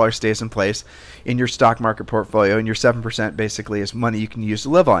 million stays in place in your stock market portfolio, and your 7% basically is money you can use to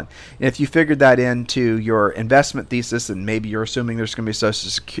live on. And if you figured that into your investment thesis, and maybe you're assuming there's going to be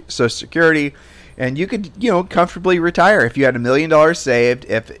Social Security, and you could, comfortably retire if you had $1 million saved,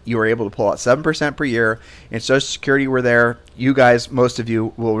 if you were able to pull out 7% per year, and Social Security were there. You guys, most of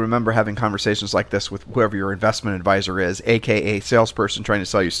you will remember having conversations like this with whoever your investment advisor is, aka salesperson trying to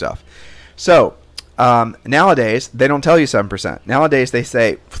sell you stuff. So nowadays, they don't tell you 7%. Nowadays, they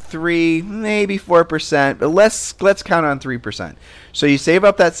say 3, maybe 4%, but let's count on 3%. So you save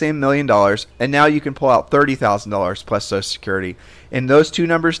up that same $1 million, and now you can pull out $30,000 plus Social Security. And those two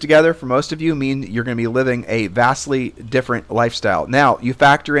numbers together, for most of you, mean you're going to be living a vastly different lifestyle. Now, you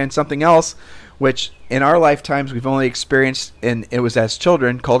factor in something else, which in our lifetimes we've only experienced, and it was as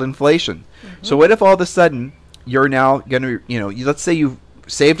children, called inflation. Mm-hmm. So what if all of a sudden you're now going to, let's say you've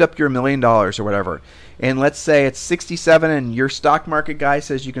saved up your $1 million or whatever, and let's say it's 67 and your stock market guy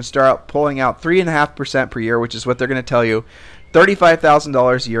says you can start out pulling out 3.5% per year, which is what they're going to tell you,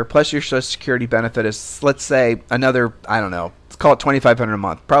 $35,000 a year plus your Social Security benefit is, let's say, another, I don't know, let's call it $2,500 a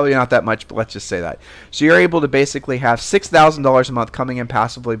month. Probably not that much, but let's just say that. So you're able to basically have $6,000 a month coming in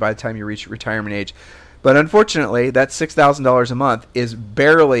passively by the time you reach retirement age. But unfortunately, that $6,000 a month is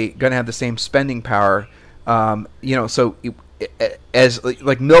barely going to have the same spending power. So as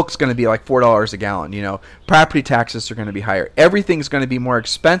like milk's going to be like $4 a gallon. Property taxes are going to be higher. Everything's going to be more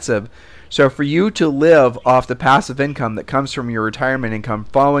expensive. So for you to live off the passive income that comes from your retirement income,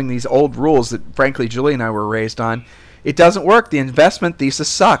 following these old rules that, frankly, Julie and I were raised on, it doesn't work. The investment thesis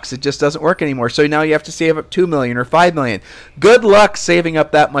sucks. It just doesn't work anymore. So now you have to save up $2 million or $5 million. Good luck saving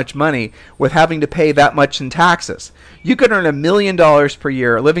up that much money with having to pay that much in taxes. You could earn $1 million per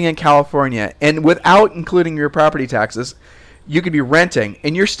year living in California, and without including your property taxes, you could be renting,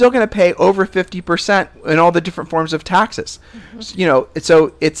 and you're still going to pay over 50% in all the different forms of taxes. Mm-hmm.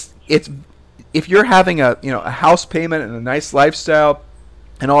 So it's if you're having a house payment and a nice lifestyle,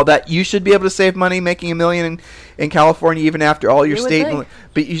 and all that, you should be able to save money making $1 million in California even after all your state.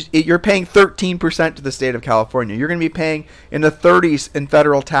 But you're paying 13% to the state of California. You're going to be paying in the 30s in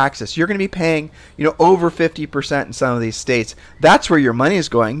federal taxes. You're going to be paying over 50% in some of these states. That's where your money is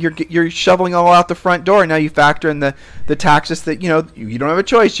going. You're shoveling all out the front door. Now you factor in the taxes that you don't have a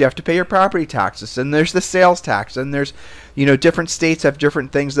choice. You have to pay your property taxes, and there's the sales tax, and there's different states have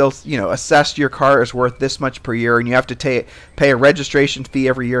different things. They'll assess your car is worth this much per year, and you have to pay a registration fee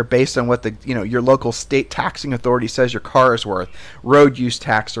every year based on what the your local state taxing authority says your car is worth, road use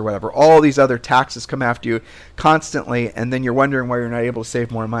tax or whatever. All these other taxes come after you constantly, and then you're wondering why you're not able to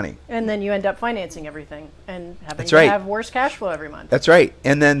save more money. And then you end up financing everything and having to have worse cash flow every month. That's right.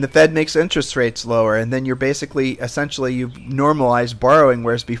 And then the Fed makes interest rates lower, and then you're essentially you've normalized borrowing,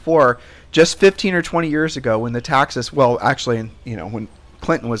 whereas before, just 15 or 20 years ago, when the taxes, well, actually, when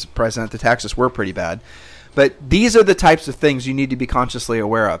Clinton was president, the taxes were pretty bad. But these are the types of things you need to be consciously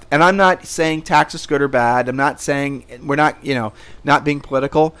aware of. And I'm not saying taxes good or bad. I'm not saying we're not, not being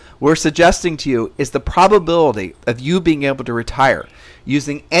political. We're suggesting to you is the probability of you being able to retire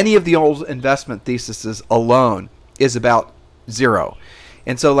using any of the old investment theses alone is about 0.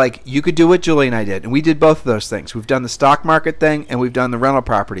 And so, you could do what Julie and I did, and we did both of those things. We've done the stock market thing, and we've done the rental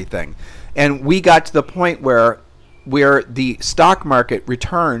property thing. And we got to the point where the stock market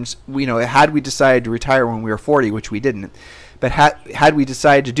returns, had we decided to retire when we were 40, which we didn't, but had we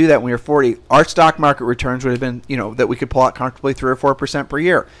decided to do that when we were 40, our stock market returns would have been, that we could pull out comfortably 3 or 4% per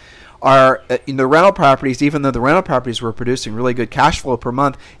year. In the rental properties, even though the rental properties were producing really good cash flow per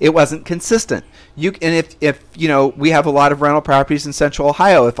month, it wasn't consistent. If we have a lot of rental properties in Central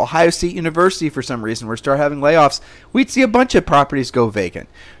Ohio. If Ohio State University, for some reason, were to start having layoffs, we'd see a bunch of properties go vacant.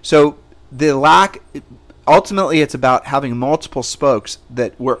 So ultimately, it's about having multiple spokes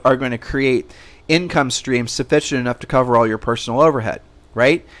that are going to create income streams sufficient enough to cover all your personal overhead,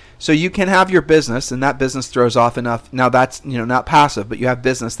 right? So you can have your business, and that business throws off enough. Now that's not passive, but you have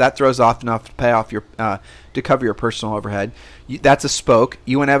business that throws off enough to pay off your to cover your personal overhead. That's a spoke.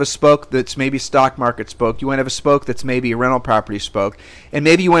 You want to have a spoke that's maybe stock market spoke. You want to have a spoke that's maybe a rental property spoke, and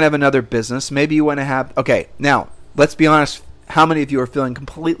maybe you want to have another business. Maybe you want to have. Okay, now let's be honest. How many of you are feeling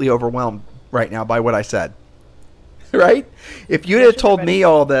completely overwhelmed right now by what I said? Right? If you had told me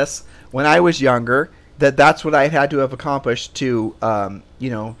all this when I was younger, that's what I had to have accomplished to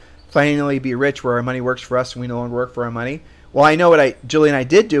finally be rich, where our money works for us and we no longer work for our money. Well, I know what Julie and I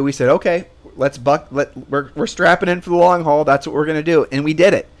did do. We said, okay, we're strapping in for the long haul. That's what we're going to do. And we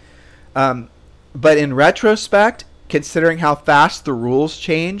did it. But in retrospect, considering how fast the rules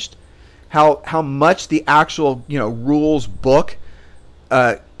changed, how much the actual, rules book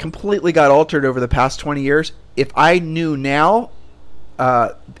completely got altered over the past 20 years, if I knew now,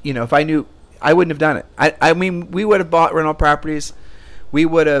 if I knew, I wouldn't have done it. I mean, we would have bought rental properties. We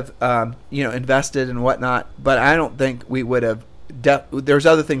would have, invested and whatnot, but I don't think we would have. There's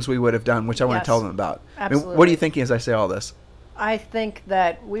other things we would have done, which I want to tell them about. Absolutely. I mean, what are you thinking as I say all this? I think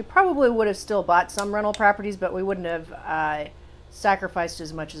that we probably would have still bought some rental properties, but we wouldn't have sacrificed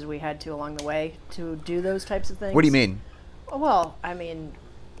as much as we had to along the way to do those types of things. What do you mean? Well, I mean,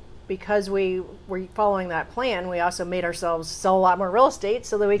 because we were following that plan, we also made ourselves sell a lot more real estate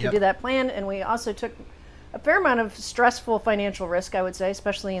so that we could do that plan, and we also took a fair amount of stressful financial risk, I would say,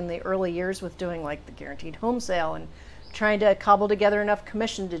 especially in the early years with doing the guaranteed home sale and trying to cobble together enough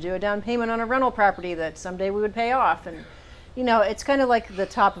commission to do a down payment on a rental property that someday we would pay off. And, it's kind of like the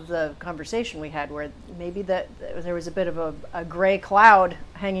top of the conversation we had, where maybe that there was a bit of a gray cloud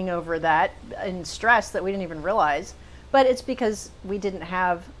hanging over that and stress that we didn't even realize. But it's because we didn't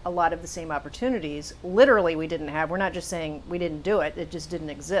have a lot of the same opportunities. Literally, we didn't have. We're not just saying we didn't do it. It just didn't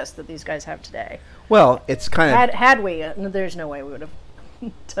exist that these guys have today. Well, it's kind of... Had we, there's no way we would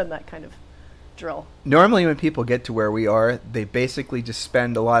have done that kind of drill. Normally, when people get to where we are, they basically just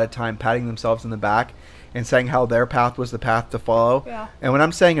spend a lot of time patting themselves in the back and saying how their path was the path to follow. Yeah. And what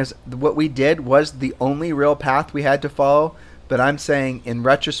I'm saying is what we did was the only real path we had to follow. But I'm saying, in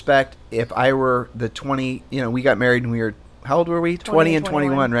retrospect, if I were the 20, we got married and we were, how old were we? 20 and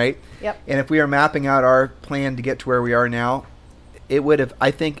 21, right? Yep. And if we were mapping out our plan to get to where we are now, it would have,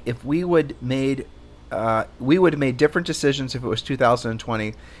 I think, if we would have made different decisions if it was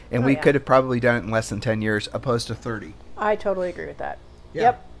 2020, and we could have probably done it in less than 10 years opposed to 30. I totally agree with that. Yeah.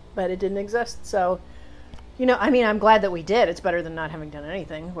 Yep. But it didn't exist. So, I'm glad that we did. It's better than not having done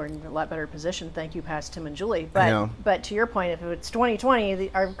anything. We're in a lot better position. Thank you, past Tim and Julie. But to your point, if it's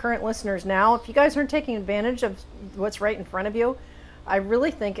 2020, our current listeners now, if you guys aren't taking advantage of what's right in front of you, I really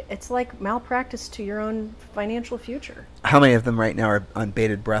think it's like malpractice to your own financial future. How many of them right now are on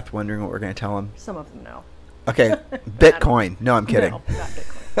bated breath wondering what we're going to tell them? Some of them know. Okay, Bitcoin. No, I'm kidding. No, not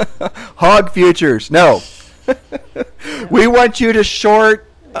Bitcoin. Hog futures. No. We want you to short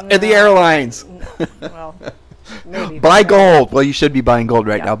the airlines. No. Well, maybe. Buy gold. Well, you should be buying gold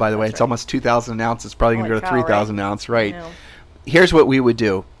right Yeah, now, by the way. that's It's right. almost 2,000 an ounce. It's probably going to go to Holy cow, 3,000 an ounce, right? No. Here's what we would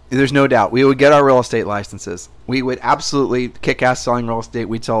do. There's no doubt. We would get our real estate licenses. We would absolutely kick ass selling real estate.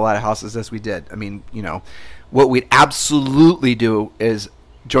 We'd sell a lot of houses as we did. I mean, you know, what we'd absolutely do is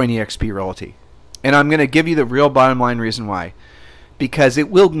join eXp Realty. And I'm going to give you the real bottom line reason why. Because it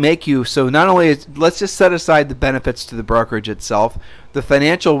will make you, so not only, let's just set aside the benefits to the brokerage itself, the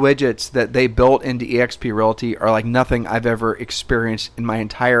financial widgets that they built into eXp Realty are like nothing I've ever experienced in my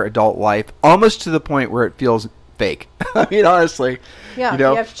entire adult life, almost to the point where it feels fake. I mean, honestly. Yeah, you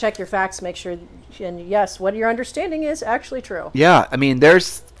know? you have to check your facts, make sure, and yes, what your understanding is actually true. Yeah, I mean,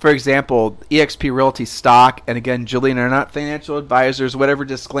 there's, for example, eXp Realty stock, and again, Jillian are not financial advisors. Whatever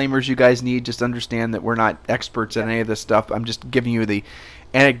disclaimers you guys need, just understand that we're not experts in any of this stuff. I'm just giving you the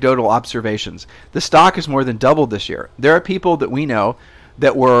anecdotal observations. The stock has more than doubled this year. There are people that we know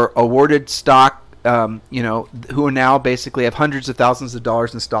that were awarded stock, you know, who are now basically have hundreds of thousands of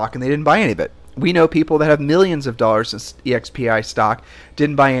dollars in stock, and they didn't buy any of it. We know people that have millions of dollars in EXPI stock,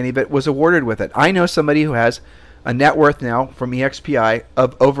 didn't buy any of it, was awarded with it. I know somebody who has a net worth now from EXPI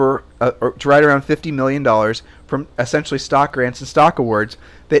of over right around $50 million from essentially stock grants and stock awards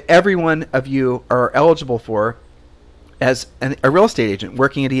that every one of you are eligible for as a real estate agent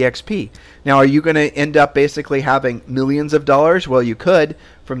working at EXP. Now, are you going to end up basically having millions of dollars? Well, you could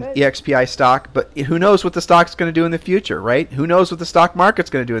from EXPI stock, but who knows what the stock's going to do in the future, right? Who knows what the stock market's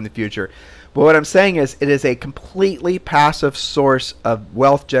going to do in the future? But what I'm saying is it is a completely passive source of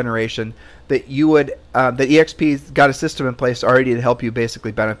wealth generation that you would, that EXP's got a system in place already to help you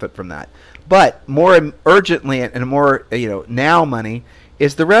basically benefit from that. But more urgently and more, you know, now money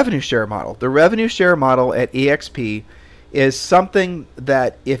is the revenue share model. The revenue share model at EXP is something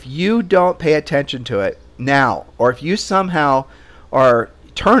that if you don't pay attention to it now, or if you somehow are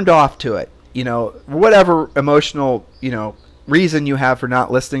turned off to it, you know, whatever emotional, you know, reason you have for not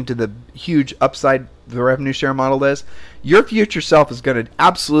listening to the huge upside the revenue share model is, your future self is going to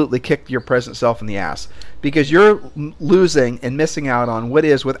absolutely kick your present self in the ass, because you're losing and missing out on what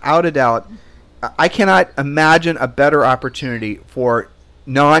is, without a doubt, I cannot imagine a better opportunity for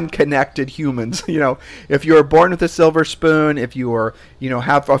non-connected humans. You know, if you were born with a silver spoon, if you are, you know,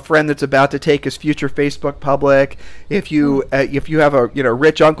 have a friend that's about to take his future Facebook public, if you have a, you know,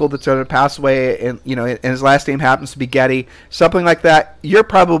 rich uncle that's going to pass away and, you know, and his last name happens to be Getty, something like that, you're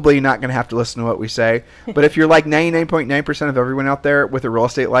probably not going to have to listen to what we say. But if you're like 99.9% of everyone out there with a real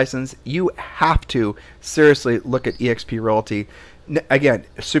estate license, you have to seriously look at eXp Realty. Again,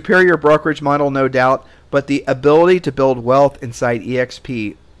 superior brokerage model, no doubt, but the ability to build wealth inside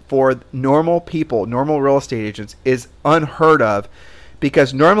EXP for normal people, normal real estate agents, is unheard of,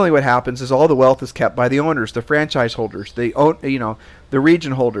 because normally what happens is all the wealth is kept by the owners, the franchise holders, the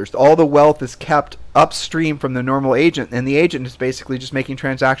region holders. All the wealth is kept upstream from the normal agent, and the agent is basically just making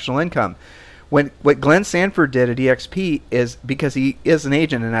transactional income. What Glenn Sanford did at EXP is, because he is an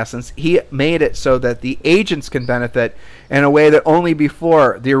agent in essence, he made it so that the agents can benefit in a way that only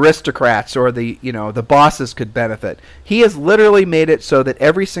before the aristocrats or the, you know, the bosses could benefit. He has literally made it so that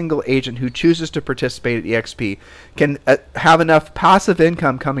every single agent who chooses to participate at EXP can have enough passive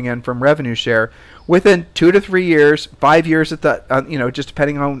income coming in from revenue share within 2 to 3 years, 5 years at the, you know, just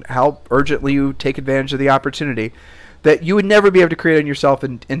depending on how urgently you take advantage of the opportunity, that you would never be able to create on yourself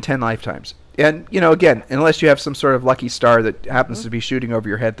in 10 lifetimes. And, you know, again, unless you have some sort of lucky star that happens to be shooting over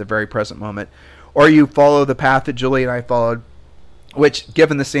your head at the very present moment, or you follow the path that Julie and I followed, which,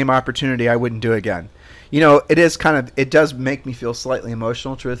 given the same opportunity, I wouldn't do again. You know, it is kind of, it does make me feel slightly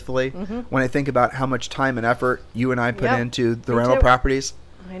emotional, truthfully, when I think about how much time and effort you and I put into the rental properties.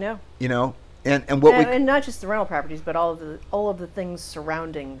 I know. You know, and what we... And not just the rental properties, but all of the things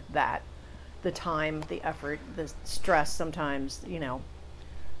surrounding that. The time, the effort, the stress sometimes, you know.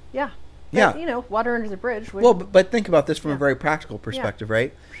 Yeah. Yeah. But, you know, water under the bridge. Well, but think about this from a very practical perspective,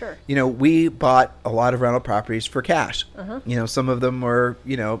 right? Sure. You know, we bought a lot of rental properties for cash. You know, some of them were,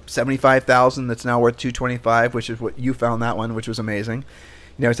 you know, $75,000 that's now worth $225,000, which is what you found that one, which was amazing.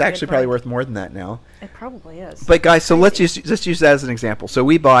 You know, it's actually probably worth more than that now. It probably is. But guys, so let's use that as an example. So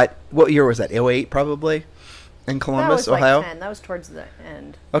we bought, what year was that? 2008 probably? In Columbus, that was Ohio? Like 10. That was towards the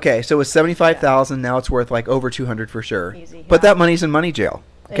end. Okay, so it was $75,000. Now it's worth like over $200 for sure. Easy. But that money's in money jail.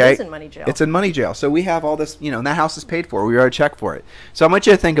 Okay? It is in money jail. It's in money jail. So we have all this, you know, and that house is paid for. We wrote a check for it. So I want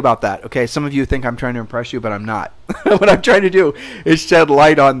you to think about that. Okay, some of you think I'm trying to impress you, but I'm not. What I'm trying to do is shed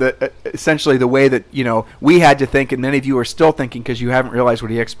light on the essentially the way that, you know, we had to think, and many of you are still thinking because you haven't realized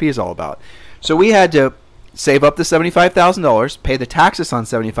what EXP is all about. So we had to save up the $75,000, pay the taxes on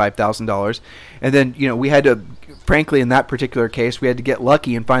 $75,000, and then we had to, frankly, in that particular case, we had to get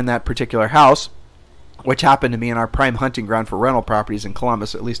lucky and find that particular house, which happened to be in our prime hunting ground for rental properties in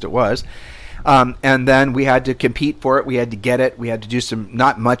Columbus, at least it was. And then we had to compete for it. We had to get it. We had to do some,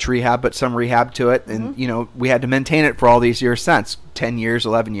 not much rehab, but some rehab to it. And, we had to maintain it for all these years since. 10 years,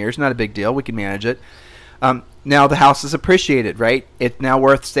 11 years, not a big deal. We can manage it. Now the house is appreciated, right? It's now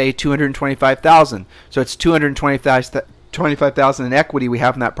worth, say, $225,000. So it's $225,000 in equity we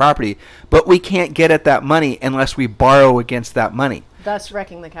have in that property. But we can't get at that money unless we borrow against that money. Thus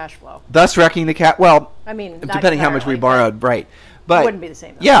wrecking the cash flow. Well, I mean, depending how much we borrowed, right? But it wouldn't be the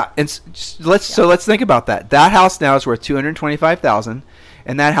same. Though. Yeah, and so let's think about that. That house now is worth $225,000,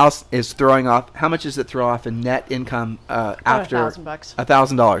 and that house is throwing off. How much does it throw off in net income after $1,000?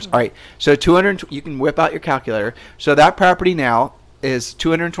 $1,000. All right, so 200. You can whip out your calculator. So that property now is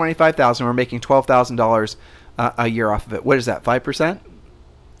 $225,000. We're making $12,000 a year off of it. What is that? 5%?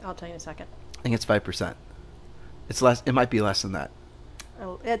 I'll tell you in a second. I think it's 5%. It's less. It might be less than that.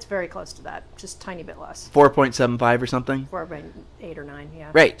 Oh, it's very close to that, just a tiny bit less. 4.75 or something? 4.8 or 9,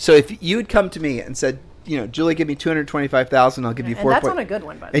 yeah. Right. So if you had come to me and said, Julie, give me $225,000, I'll give you 4. And that's on a good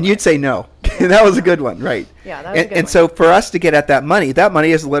one, by the way. And you'd say no. That was a good one, right? Yeah, that was a good one. And so for us to get at that money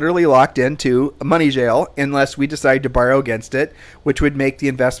is literally locked into a money jail unless we decide to borrow against it, which would make the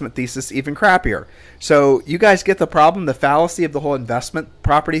investment thesis even crappier. So you guys get the problem, the fallacy of the whole investment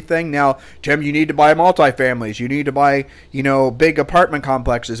property thing. Now, Tim, you need to buy multifamilies. You need to buy, big apartment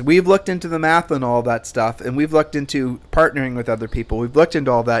complexes. We've looked into the math and all that stuff, and we've looked into partnering with other people. We've looked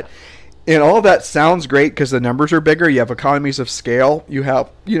into all that. And all that sounds great because the numbers are bigger. You have economies of scale. You have,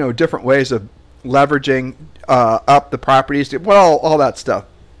 different ways of leveraging up the properties. All that stuff.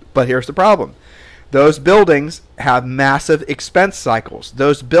 But here's the problem. Those buildings have massive expense cycles.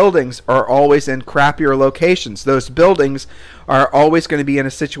 Those buildings are always in crappier locations. Those buildings are always going to be in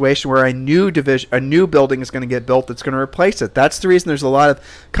a situation where a new building is going to get built that's going to replace it. That's the reason there's a lot of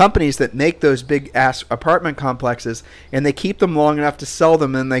companies that make those big ass apartment complexes, and they keep them long enough to sell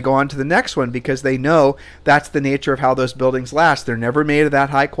them, and they go on to the next one because they know that's the nature of how those buildings last. They're never made of that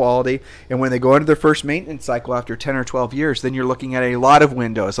high quality, and when they go into their first maintenance cycle after 10 or 12 years, then you're looking at a lot of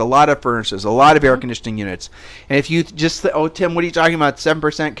windows, a lot of furnaces, a lot of air conditioning units. And if you just, Tim, what are you talking about?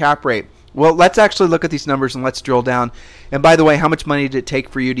 7% cap rate. Well, let's actually look at these numbers and let's drill down. And by the way, how much money did it take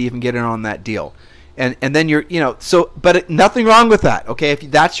for you to even get in on that deal? And then you're, but nothing wrong with that. Okay. If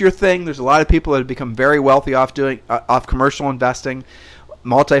that's your thing, there's a lot of people that have become very wealthy off commercial investing,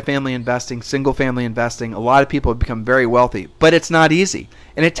 multifamily investing, single family investing. A lot of people have become very wealthy, but it's not easy.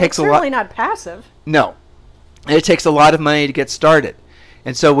 And it takes a lot. It's certainly not passive. No. And it takes a lot of money to get started.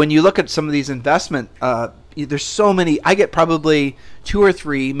 And so when you look at some of these investment, there's so many. I get probably 2 or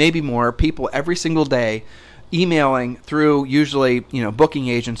 3, maybe more people every single day emailing through usually, booking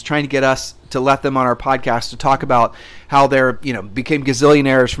agents trying to get us to let them on our podcast to talk about how they're, became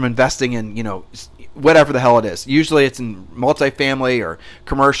gazillionaires from investing in, whatever the hell it is. Usually it's in multifamily or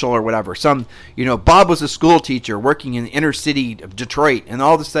commercial or whatever. Some, Bob was a school teacher working in the inner city of Detroit, and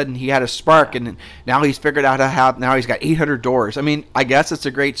all of a sudden he had a spark, and now he's figured out now he's got 800 doors. I mean, I guess it's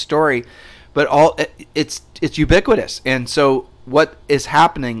a great story, but it's ubiquitous. And so what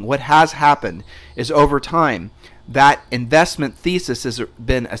has happened is over time, that investment thesis has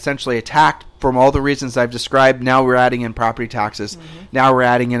been essentially attacked from all the reasons I've described. Now we're adding in property taxes. Mm-hmm. Now we're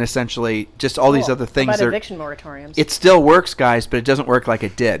adding in essentially just all these other things. About eviction moratoriums. It still works, guys, but it doesn't work like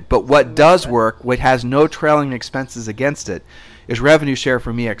it did. But what does work, what has no trailing expenses against it, is revenue share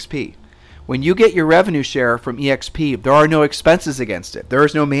from EXP. When you get your revenue share from EXP, there are no expenses against it. There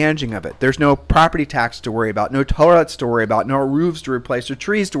is no managing of it. There's no property tax to worry about, no toilets to worry about, no roofs to replace, or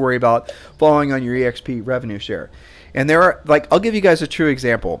trees to worry about following on your EXP revenue share. And there are, I'll give you guys a true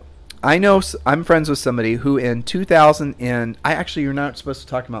example. I know I'm friends with somebody who in 2000 you're not supposed to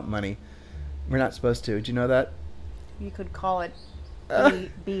talk about money. We're not supposed to. Did you know that? You could call it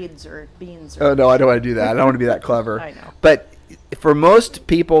beads or beans. Oh, no, I don't want to do that. I don't want to be that clever. I know. But for most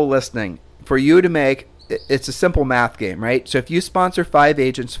people listening, for you to make, it's a simple math game, right? So if you sponsor 5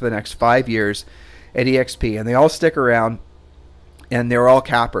 agents for the next 5 years at EXP, and they all stick around, and they're all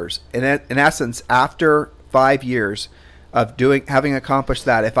cappers, and in essence, after 5 years of having accomplished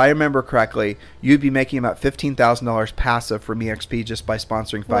that, if I remember correctly, you'd be making about $15,000 passive from EXP just by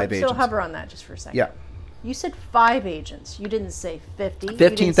sponsoring 5 agents. So hover on that just for a second. Yeah. You said 5 agents. You didn't say 50.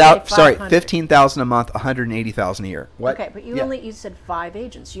 15,000. Sorry, 15,000 a month, 180,000 a year. What? Okay, but you said 5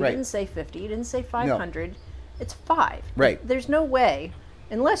 agents. You didn't say 50. You didn't say 500. No. It's 5. Right. There's no way,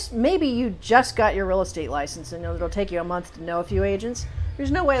 unless maybe you just got your real estate license and it'll take you a month to know a few agents. There's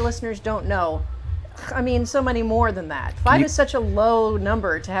no way listeners don't know I mean, so many more than that. 5 is such a low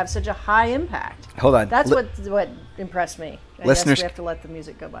number to have such a high impact. Hold on. That's what impressed me. I guess we have to let the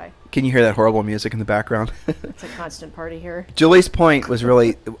music go by. Can you hear that horrible music in the background? It's a constant party here. Julie's point was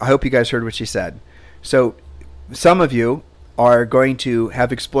really, I hope you guys heard what she said. So some of you are going to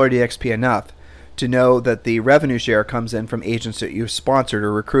have explored EXP enough to know that the revenue share comes in from agents that you've sponsored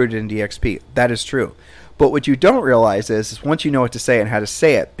or recruited into EXP. That is true. But what you don't realize is once you know what to say and how to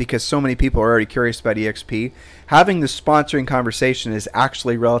say it, because so many people are already curious about EXP, having the sponsoring conversation is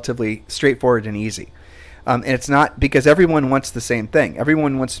actually relatively straightforward and easy. And it's not because everyone wants the same thing.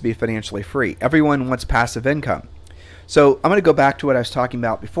 Everyone wants to be financially free. Everyone wants passive income. So I'm going to go back to what I was talking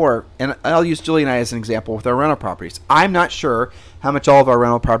about before, and I'll use Julie and I as an example with our rental properties. I'm not sure how much all of our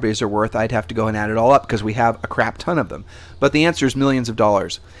rental properties are worth. I'd have to go and add it all up because we have a crap ton of them. But the answer is millions of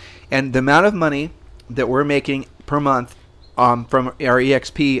dollars. And the amount of money that we're making per month from our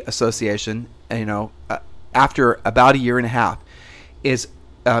EXP association, after about a year and a half, is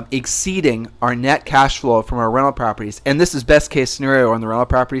exceeding our net cash flow from our rental properties. And this is best case scenario on the rental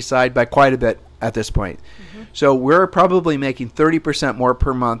property side by quite a bit at this point. Mm-hmm. So we're probably making 30% more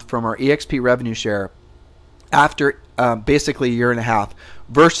per month from our EXP revenue share after basically a year and a half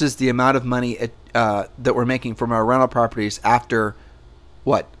versus the amount of money that we're making from our rental properties after,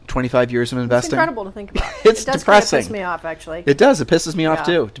 25 years of investing? It's incredible to think about. It's it does depressing. Kind of piss me off, actually. It does. It pisses me off,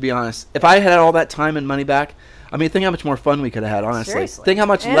 too, to be honest. If I had all that time and money back, I mean, think how much more fun we could have had, honestly. Seriously. Think how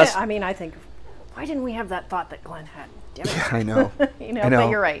much less... I think, why didn't we have that thought that Glenn had? Damn it. Yeah, I know. I know. But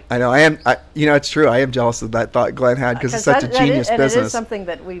you're right. I know. It's true. I am jealous of that thought Glenn had because it's such a genius business. And it is something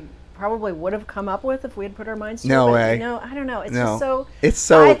that we probably would have come up with if we had put our minds to it. No way. I don't know. It's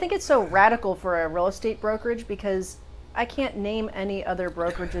so... I think it's so radical for a real estate brokerage because... I can't name any other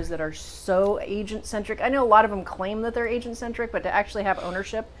brokerages that are so agent-centric. I know a lot of them claim that they're agent-centric, but to actually have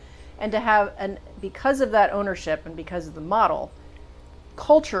ownership and because of that ownership and because of the model,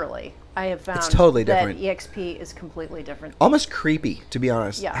 culturally, I have found it's totally different. That EXP is completely different. Almost creepy, to be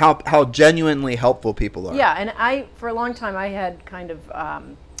honest. Yeah. How genuinely helpful people are. Yeah, and for a long time, I had kind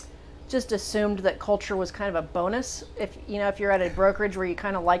of just assumed that culture was kind of a bonus. If you're at a brokerage where you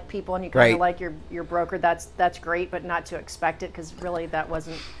kind of like people and you kind of like your broker, that's great, but not to expect it because really that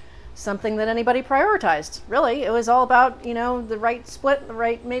wasn't something that anybody prioritized. Really, it was all about the right split,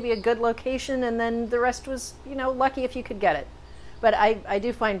 maybe a good location, and then the rest was lucky if you could get it. But I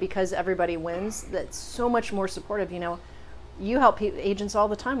do find because everybody wins, that's so much more supportive. You help agents all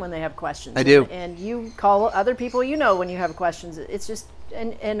the time when they have questions. I do. And you call other people when you have questions. It's just,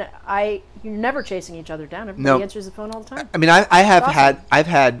 you're never chasing each other down. Everybody answers the phone all the time. I mean, I've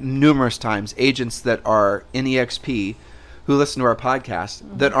had numerous times agents that are in EXP who listen to our podcast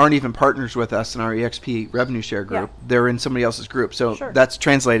that aren't even partners with us in our EXP revenue share group. Yeah. They're in somebody else's group. So that's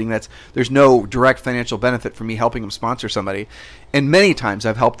translating. There's no direct financial benefit for me helping them sponsor somebody. And many times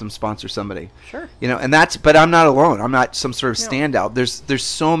I've helped them sponsor somebody. Sure. But I'm not alone. I'm not some sort of standout. There's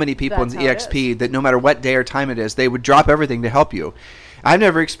so many people in EXP that no matter what day or time it is, they would drop everything to help you. I've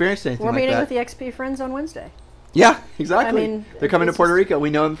never experienced anything like that. We're meeting with EXP friends on Wednesday. Yeah, exactly. They're coming to Puerto Rico. We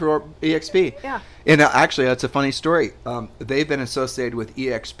know them through EXP. Yeah. And actually, that's a funny story. They've been associated with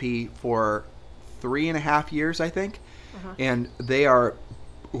EXP for 3.5 years, I think. Uh-huh. And they are,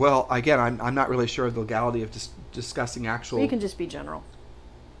 again, I'm not really sure of the legality of discussing actual... You can just be general.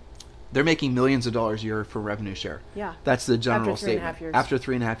 They're making millions of dollars a year for revenue share. Yeah. That's the general statement. After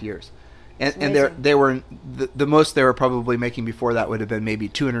 3.5 years. And they were the most they were probably making before that would have been maybe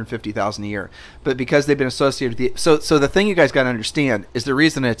 $250,000 a year. But because they've been associated with so the thing you guys got to understand is the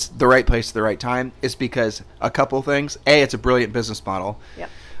reason it's the right place at the right time is because a couple of things. A, it's a brilliant business model. Yeah.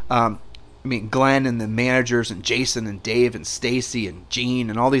 I mean, Glenn and the managers and Jason and Dave and Stacy and Gene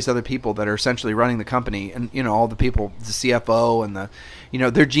and all these other people that are essentially running the company and, all the people, the CFO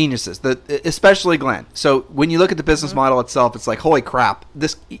and they're geniuses, especially Glenn. So when you look at the business model itself, it's like, holy crap,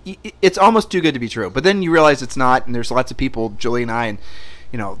 it's almost too good to be true. But then you realize it's not, and there's lots of people, Julie and I,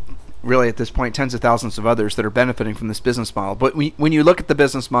 and, really at this point, tens of thousands of others that are benefiting from this business model. But when you look at the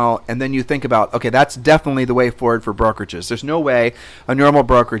business model and then you think about, okay, that's definitely the way forward for brokerages. There's no way a normal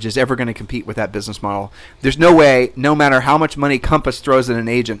brokerage is ever going to compete with that business model. There's no way, no matter how much money Compass throws at an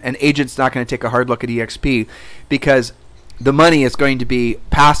agent's not going to take a hard look at EXP because the money is going to be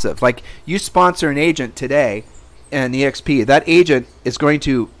passive. Like you sponsor an agent today in EXP, that agent is going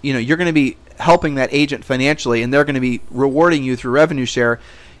to, you're going to be helping that agent financially and they're going to be rewarding you through revenue share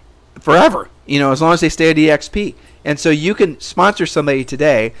forever, as long as they stay at EXP. And so you can sponsor somebody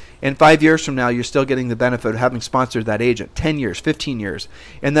today, and 5 years from now, you're still getting the benefit of having sponsored that agent. 10 years, 15 years.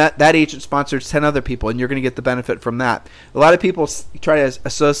 And that agent sponsors 10 other people, and you're going to get the benefit from that. A lot of people try to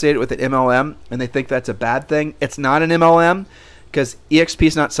associate it with an MLM, and they think that's a bad thing. It's not an MLM, because EXP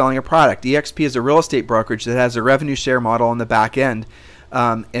is not selling a product. EXP is a real estate brokerage that has a revenue share model on the back end.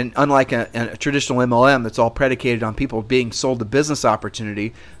 And unlike a traditional MLM that's all predicated on people being sold a business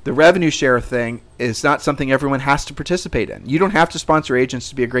opportunity, the revenue share thing is not something everyone has to participate in. You don't have to sponsor agents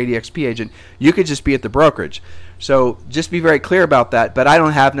to be a great EXP agent. You could just be at the brokerage. So just be very clear about that. But I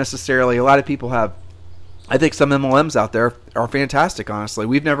don't have necessarily, a lot of people have, I think some MLMs out there are fantastic, honestly.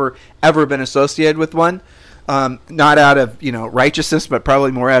 We've never, ever been associated with one. Not out of righteousness, but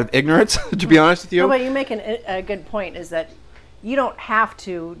probably more out of ignorance, to be honest with you. No, but you make a good point, is that you don't have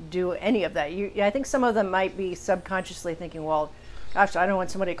to do any of that. I think some of them might be subconsciously thinking, well, gosh, I don't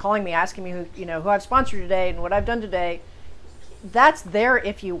want somebody calling me asking me who I've sponsored today and what I've done today. That's there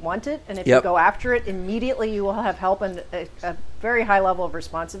if you want it, and if you go after it, immediately you will have help and a very high level of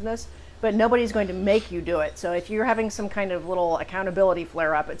responsiveness. But nobody's going to make you do it. So if you're having some kind of little accountability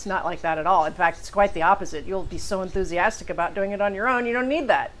flare-up, it's not like that at all. In fact, it's quite the opposite. You'll be so enthusiastic about doing it on your own, you don't need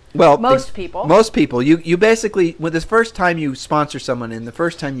that. Well, most people. You basically, with the first time you sponsor someone and the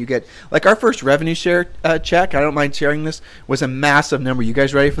first time you get, like our first revenue share check, I don't mind sharing this, was a massive number. You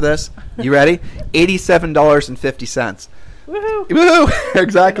guys ready for this? You ready? $87.50. Woohoo! Woohoo!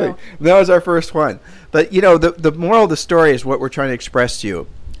 Exactly. That was our first one. But, the moral of the story is what we're trying to express to you.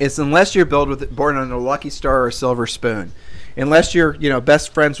 It's unless you're born on a lucky star or a silver spoon, unless you're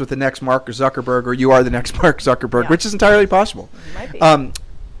best friends with the next Mark Zuckerberg, or you are the next Mark Zuckerberg, which is entirely possible. It might be.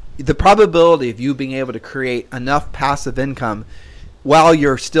 The probability of you being able to create enough passive income while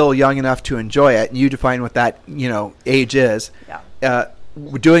you're still young enough to enjoy it, and you define what that age is.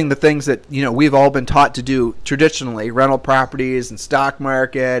 Doing the things that we've all been taught to do traditionally, rental properties and stock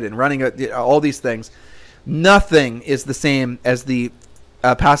market and running all these things. Nothing is the same as the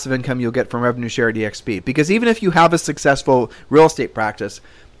passive income you'll get from revenue share at EXP. Because even if you have a successful real estate practice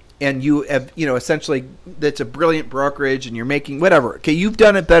and you have, essentially that's a brilliant brokerage and you're making whatever, okay, you've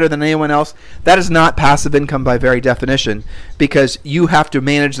done it better than anyone else, that is not passive income by very definition, because you have to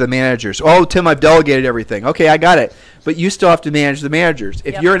manage the managers. Oh, Tim, I've delegated everything. Okay, I got it. But you still have to manage the managers.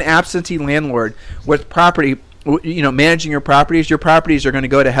 If you're an absentee landlord with property, managing your properties are going to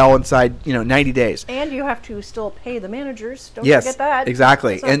go to hell inside 90 days. And you have to still pay the managers. Don't forget that.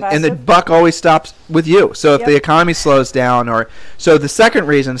 Exactly. And the buck always stops with you. So if the economy slows down, so the second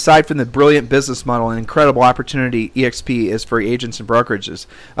reason, aside from the brilliant business model and incredible opportunity EXP is for agents and brokerages,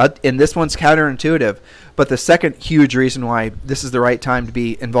 and this one's counterintuitive, but the second huge reason why this is the right time to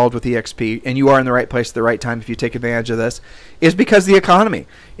be involved with EXP, and you are in the right place at the right time if you take advantage of this, is because the economy.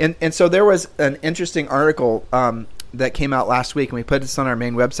 And so there was an interesting article that came out last week, and we put this on our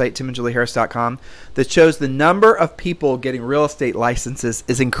main website, timandjulieharris.com, that shows the number of people getting real estate licenses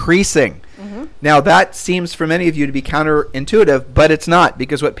is increasing. Mm-hmm. Now, that seems for many of you to be counterintuitive, but it's not,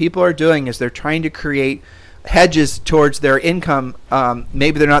 because what people are doing is they're trying to create hedges towards their income.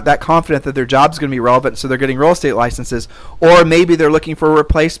 Maybe they're not that confident that their job's going to be relevant, so they're getting real estate licenses, or maybe they're looking for a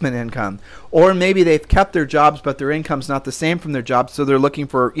replacement income, or maybe they've kept their jobs but their income's not the same from their jobs, so they're looking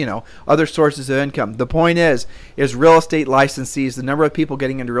for other sources of income. The point is real estate licensees, the number of people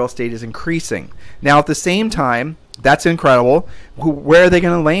getting into real estate is increasing. Now at the same time, that's incredible. Where are they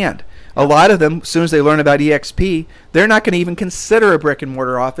going to land? A lot of them, as soon as they learn about EXP, they're not going to even consider a brick and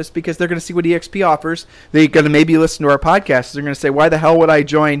mortar office, because they're going to see what EXP offers. They're going to maybe listen to our podcast. They're going to say, why the hell would I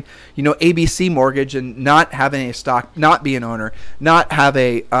join, ABC Mortgage and not have any stock, not be an owner, not have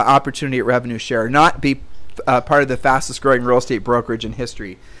a opportunity at revenue share, not be part of the fastest growing real estate brokerage in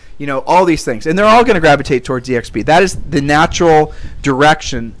history. All these things. And they're all going to gravitate towards EXP. That is the natural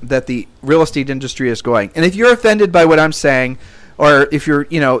direction that the real estate industry is going. And if you're offended by what I'm saying, or if you're,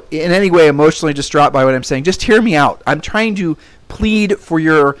 in any way emotionally distraught by what I'm saying, just hear me out. I'm trying to plead for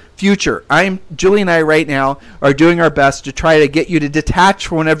your future. Julie and I right now are doing our best to try to get you to detach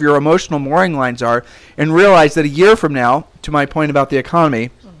from whatever your emotional mooring lines are and realize that a year from now, to my point about the economy,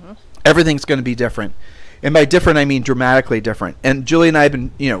 everything's going to be different. And by different, I mean dramatically different. And Julie and I have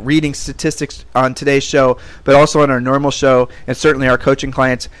been, reading statistics on today's show, but also on our normal show, and certainly our coaching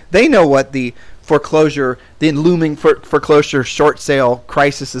clients. They know what the looming foreclosure short sale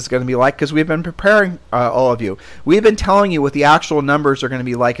crisis is going to be like, because we've been preparing all of you. We've been telling you what the actual numbers are going to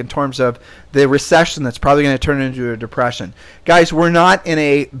be like in terms of the recession that's probably going to turn into a depression. Guys, we're not in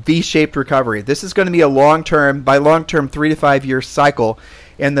a V-shaped recovery. This is going to be a long-term, by long-term 3 to 5 year cycle.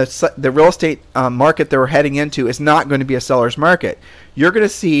 And the real estate market that we're heading into is not going to be a seller's market. You're going to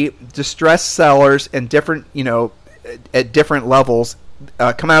see distressed sellers and different, at different levels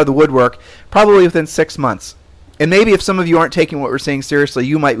come out of the woodwork probably within 6 months. And maybe if some of you aren't taking what we're saying seriously,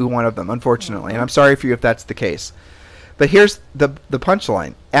 you might be one of them, unfortunately. And I'm sorry for you if that's the case. But here's the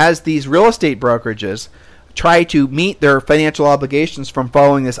punchline. As these real estate brokerages try to meet their financial obligations from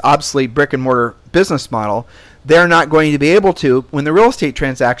following this obsolete brick and mortar business model, they're not going to be able to when the real estate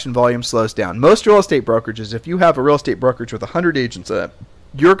transaction volume slows down. Most real estate brokerages, if you have a real estate brokerage with 100 agents in it,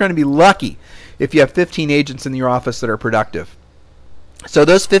 you're going to be lucky if you have 15 agents in your office that are productive. So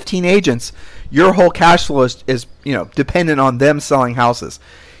those 15 agents, your whole cash flow is dependent on them selling houses.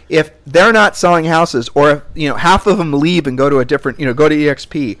 If they're not selling houses, or if, half of them leave and go to a different, go to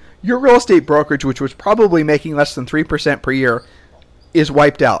EXP, your real estate brokerage, which was probably making less than 3% per year, is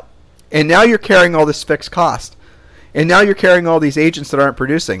wiped out. And now you're carrying all this fixed cost. And now you're carrying all these agents that aren't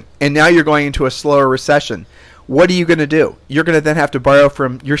producing. And now you're going into a slower recession. What are you going to do? You're going to then have to borrow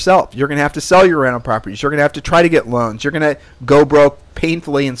from yourself. You're going to have to sell your rental properties. You're going to have to try to get loans. You're going to go broke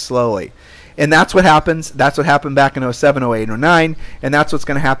painfully and slowly. And that's what happens. That's what happened back in 07, 08, 09. And that's what's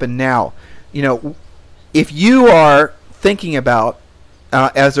going to happen now. If you are thinking about,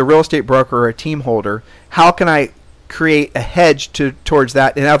 as a real estate broker or a team holder, how can I create a hedge towards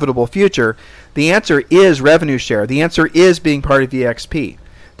that inevitable future? The answer is revenue share. The answer is being part of EXP.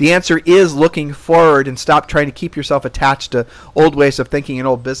 The answer is looking forward and stop trying to keep yourself attached to old ways of thinking and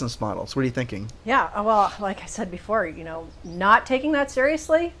old business models. What are you thinking? Yeah, well, like I said before, not taking that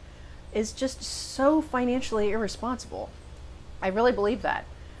seriously is just so financially irresponsible. I really believe that.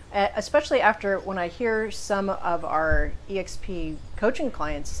 Especially after when I hear some of our EXP coaching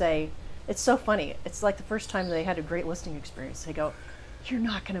clients say, it's so funny. It's like the first time they had a great listing experience. They go, you're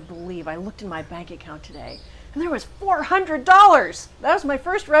not going to believe I looked in my bank account today and there was $400. That was my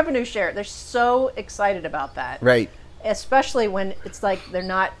first revenue share. They're so excited about that. Right. Especially when it's like they're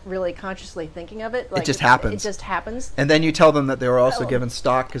not really consciously thinking of it. Like it just happens. It just happens. And then you tell them that they were also given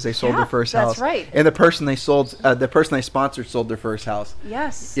stock because they sold their first house. That's right. And the person they sponsored sold their first house.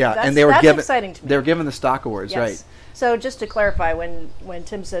 Yes. Yeah, and they were given. Exciting to me. They were given the stock awards, yes. Right? So just to clarify, when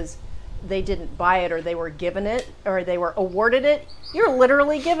Tim says they didn't buy it or they were given it or they were awarded it, you're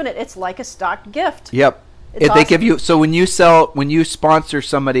literally given it. It's like a stock gift. Yep. It's awesome. They give you, so when you sponsor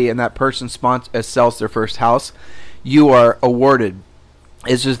somebody and that person sells their first house, you are awarded,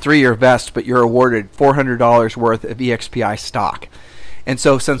 it's a 3-year vest, but you're awarded $400 worth of EXPI stock. And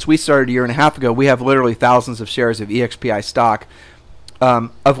so since we started a year and a half ago, we have literally thousands of shares of EXPI stock,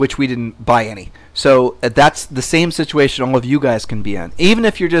 of which we didn't buy any. So that's the same situation all of you guys can be in. Even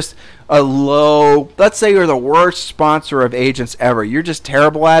if you're just let's say you're the worst sponsor of agents ever. You're just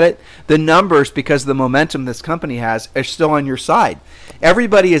terrible at it. The numbers, because of the momentum this company has, are still on your side.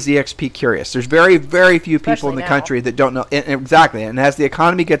 Everybody is EXP curious. There's very, very few people in the country that don't know. Exactly. And as the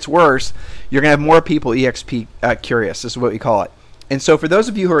economy gets worse, you're going to have more people EXP curious. This is what we call it. And so for those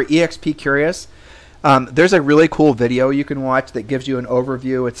of you who are EXP curious, there's a really cool video you can watch that gives you an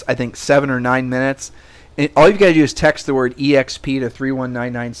overview. It's, I think, 7 or 9 minutes. And all you've got to do is text the word EXP to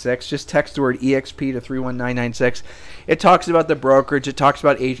 31996. Just text the word EXP to 31996. It talks about the brokerage. It talks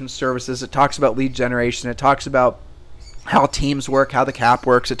about agent services. It talks about lead generation. It talks about how teams work, how the cap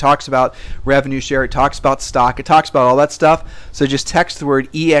works. It talks about revenue share. It talks about stock. It talks about all that stuff. So just text the word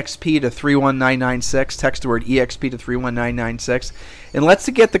EXP to 31996. Text the word EXP to 31996. And let's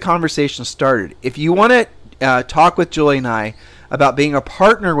get the conversation started. If you want to talk with Julie and I about being a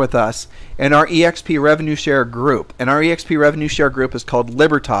partner with us in our EXP Revenue Share group, and our EXP Revenue Share group is called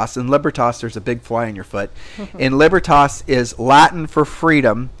Libertas. And Libertas, there's a big fly in your foot. And Libertas is Latin for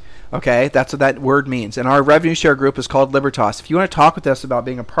freedom. Okay, that's what that word means. And our revenue share group is called Libertas. If you want to talk with us about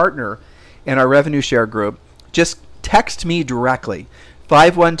being a partner in our revenue share group, just text me directly.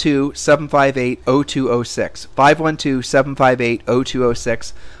 512-758-0206.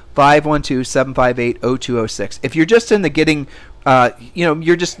 512-758-0206. 512-758-0206. If you're just in the getting,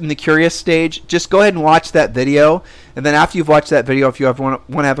 you're just in the curious stage, just go ahead and watch that video. And then after you've watched that video, if you want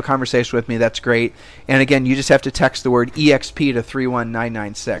to have a conversation with me, that's great. And again, you just have to text the word EXP to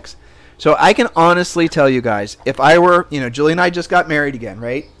 31996. So I can honestly tell you guys, if I were, Julie and I just got married again,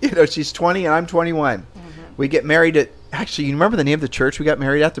 right? She's 20 and I'm 21. Mm-hmm. We get married at, actually, you remember the name of the church we got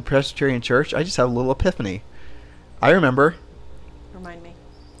married at, the Presbyterian Church? I just had a little epiphany. I remember. Remind me.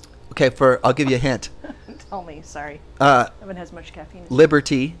 Okay, I'll give you a hint. Tell me, sorry. I haven't had as much caffeine.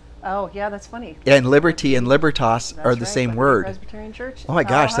 Liberty. Oh, yeah, that's funny. And liberty and libertas are the same word. Presbyterian Church. Oh my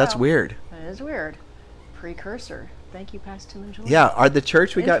gosh, that's weird. That is weird. Precursor. Thank you, Pastor Tim and Julie. Yeah, the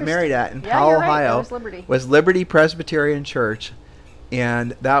church we got married at in Powell, Ohio, was Liberty. was Liberty Presbyterian Church.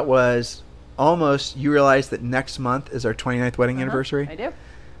 And that was almost, you realize that next month is our 29th wedding anniversary? I do.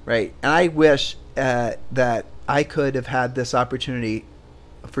 Right. And I wish that I could have had this opportunity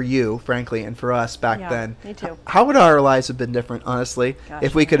for you, frankly, and for us back then. Me too. How would our lives have been different, honestly,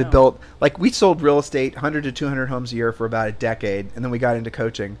 if we could have built, like, we sold real estate, 100 to 200 homes a year for about a decade, and then we got into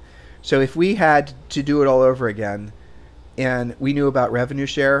coaching. So if we had to do it all over again, and we knew about revenue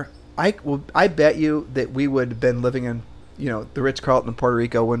share, I bet you that we would have been living in, the Ritz-Carlton in Puerto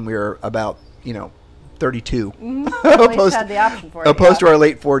Rico when we were about, 32. At least had the option for it. Opposed to our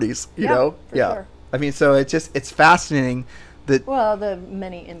late 40s, you know? Yeah. Sure. I mean, so it's fascinating. Well, the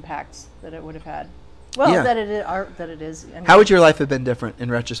many impacts that it would have had. Well, that it is. I mean, how would your life have been different in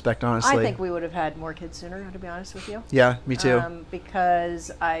retrospect, honestly? I think we would have had more kids sooner, to be honest with you. Yeah, me too.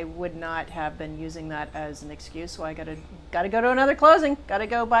 Because I would not have been using that as an excuse. So I got to go to another closing. Got to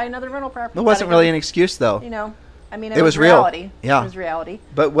go buy another rental property. It wasn't really an excuse, though. I mean, it was reality. Real. Yeah, it was reality.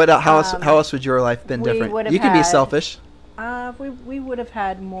 But how else would your life been different? You can be selfish. We would have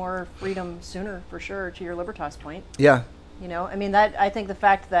had more freedom sooner, for sure. To your Libertas point. Yeah. I mean, I think the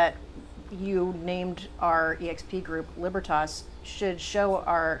fact that you named our EXP group Libertas should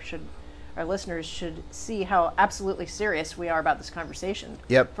our listeners should see how absolutely serious we are about this conversation.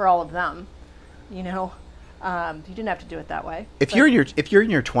 Yep. For all of them, you didn't have to do it that way. If you're in your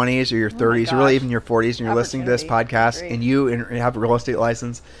 20s or your 30s or really even your 40s and you're listening to this podcast and you have a real estate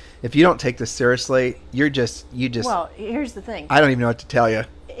license, if you don't take this seriously, you just. Well, here's the thing. I don't even know what to tell you.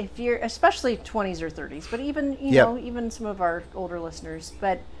 If you're, especially 20s or 30s, but even even some of our older listeners,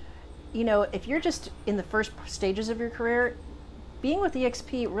 but if you're just in the first stages of your career, being with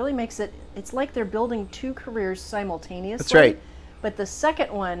EXP really makes it's like they're building two careers simultaneously. That's right. But the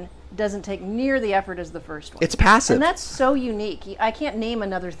second one doesn't take near the effort as the first one. It's passive. And that's so unique. I can't name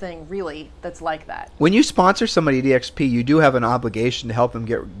another thing really that's like that. When you sponsor somebody at EXP, you do have an obligation to help them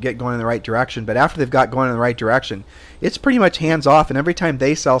get going in the right direction. But after they've got going in the right direction, it's pretty much hands off. And every time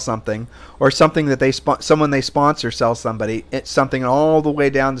they sell something or something that someone they sponsor sells somebody, it's something all the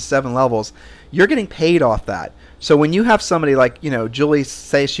way down to 7 levels, you're getting paid off that. So when you have somebody like, Julie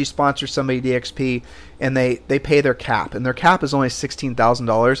say she sponsors somebody at EXP and they pay their cap and their cap is only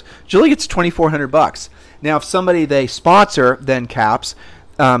 $16,000, Julie gets $2,400. Now, if somebody they sponsor then caps,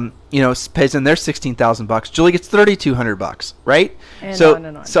 pays in their $16,000, Julie gets $3,200, right? And on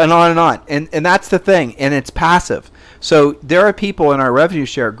and on. So and on. And that's the thing. And it's passive. So there are people in our revenue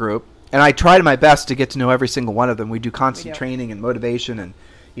share group, and I try my best to get to know every single one of them. We do constant training and motivation and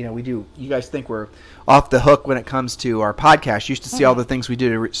we do. You guys think we're off the hook when it comes to our podcast. You used to see all the things we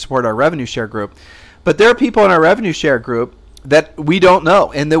do to support our revenue share group. But there are people in our revenue share group that we don't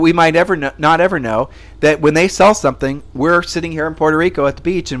know and that we might not ever know, that when they sell something, we're sitting here in Puerto Rico at the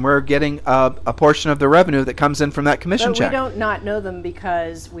beach and we're getting a portion of the revenue that comes in from that commission check. We don't not know them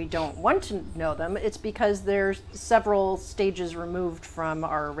because we don't want to know them. It's because they're several stages removed from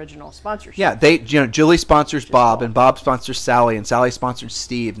our original sponsorship. Yeah, Julie sponsors Bob and Bob sponsors Sally and Sally sponsors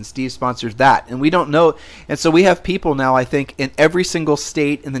Steve and Steve sponsors that. And we don't know. And so we have people now, I think, in every single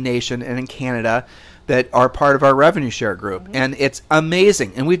state in the nation and in Canada that are part of our revenue share group. And it's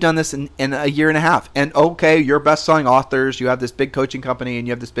amazing. And we've done this in a year and a half. And okay, you're best-selling authors, you have this big coaching company, and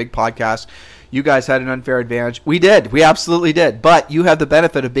you have this big podcast. You guys had an unfair advantage. We did. We absolutely did. But you have the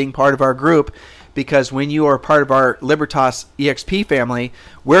benefit of being part of our group, because when you are part of our Libertas EXP family,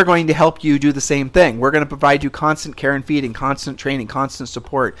 we're going to help you do the same thing. We're going to provide you constant care and feeding, constant training, constant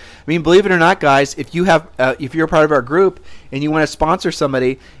support. I mean, believe it or not, guys, if you're part of our group and you want to sponsor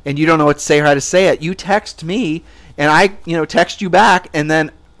somebody and you don't know what to say or how to say it, you text me and I text you back, and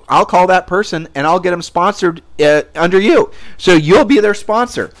then I'll call that person and I'll get them sponsored under you. So you'll be their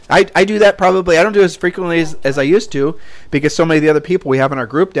sponsor. I do that probably. I don't do it as frequently as I used to, because so many of the other people we have in our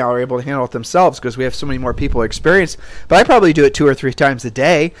group now are able to handle it themselves because we have so many more people experience. But I probably do it 2 or 3 times a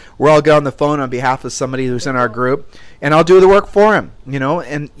day where I'll get on the phone on behalf of somebody who's in our group and I'll do the work for him,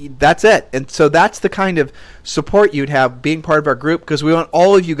 and that's it. And so that's the kind of support you'd have being part of our group, because we want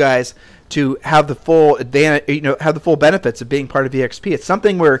all of you guys to have the full advantage, have the full benefits of being part of EXP. It's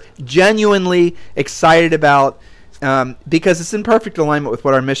something we're genuinely excited about, because it's in perfect alignment with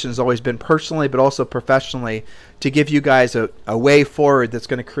what our mission has always been personally, but also professionally, to give you guys a way forward that's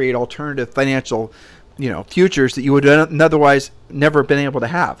going to create alternative financial, futures that you would otherwise never have been able to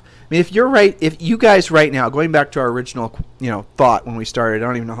have. I mean, if you guys right now, going back to our original, thought when we started, I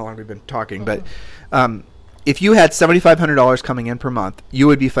don't even know how long we've been talking, but if you had $7,500 coming in per month, you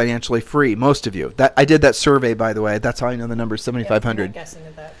would be financially free, most of you. I did that survey, by the way. That's how I know the number is $7,500. I'm not guessing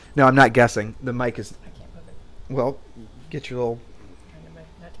at that. No, I'm not guessing. The mic is... I can't move it. Well, get your little... Trying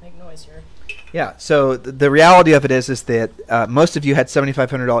not to make noise here. Yeah. So the reality of it is that most of you had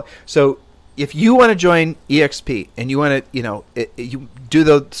 $7,500. So if you want to join EXP and you want to, you do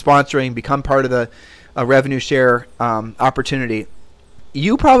the sponsoring, become part of the revenue share opportunity,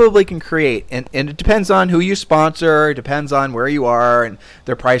 you probably can create, and it depends on who you sponsor, it depends on where you are and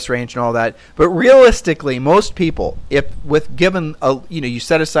their price range and all that. But realistically, most people, if with given you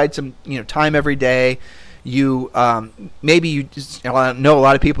set aside some time every day, you maybe you just, I know a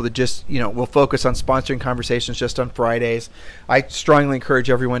lot of people that just will focus on sponsoring conversations just on Fridays. I strongly encourage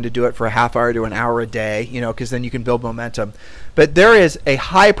everyone to do it for a half hour to an hour a day, because then you can build momentum. But there is a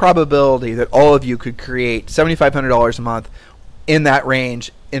high probability that all of you could create $7,500 a month in that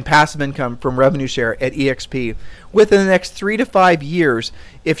range in passive income from revenue share at EXP within the next 3 to 5 years,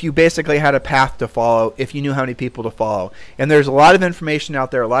 if you basically had a path to follow, if you knew how many people to follow. And there's a lot of information out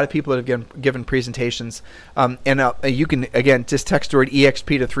there, a lot of people that have given presentations, and you can, again, just text the word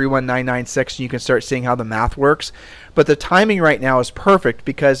EXP to 31996 and you can start seeing how the math works. But the timing right now is perfect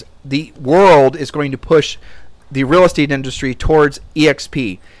because the world is going to push the real estate industry towards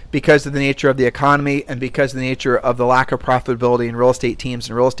EXP because of the nature of the economy and because of the nature of the lack of profitability in real estate teams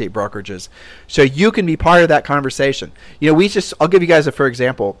and real estate brokerages. So you can be part of that conversation. I'll give you guys for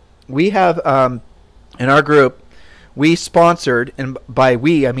example. We have in our group, we sponsored, and by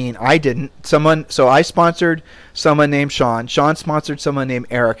we I mean I didn't. So I sponsored someone named Sean. Sean sponsored someone named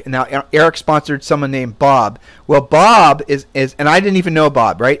Eric, and now Eric sponsored someone named Bob. Well, Bob is, and I didn't even know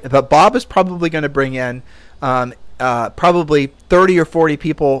Bob, right? But Bob is probably going to bring in probably 30 or 40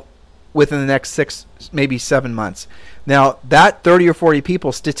 people within the next 6, maybe 7 months. Now, that 30 or 40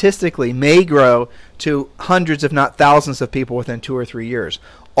 people statistically may grow to hundreds, if not thousands of people within 2 or 3 years.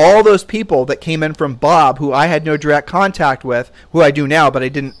 All those people that came in from Bob, who I had no direct contact with, who I do now, but I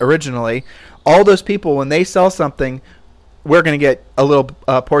didn't originally, all those people, when they sell something, we're going to get a little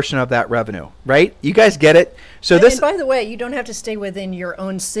portion of that revenue, right? You guys get it? So and by the way, you don't have to stay within your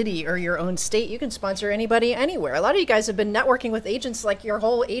own city or your own state. You can sponsor anybody anywhere. A lot of you guys have been networking with agents like your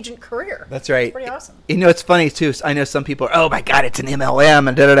whole agent career. That's right. It's pretty awesome. It's funny too. I know some people are, oh my God, it's an MLM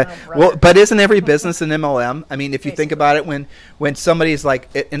and da da da. Well, but isn't every business an MLM? I mean, if you think about it, when somebody's like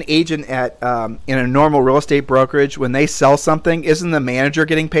an agent at in a normal real estate brokerage, when they sell something, isn't the manager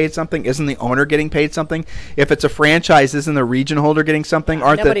getting paid something? Isn't the owner getting paid something? If it's a franchise, isn't the region holder getting something?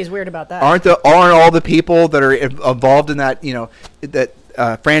 Nobody's weird about that. Aren't all the people that are involved in that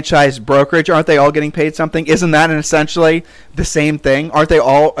franchise brokerage, aren't they all getting paid something? Isn't that essentially the same thing? Aren't they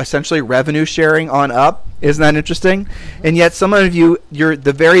all essentially revenue sharing on up? Isn't that interesting? Mm-hmm. And yet some of you're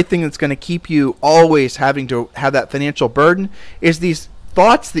the very thing that's going to keep you always having to have that financial burden is these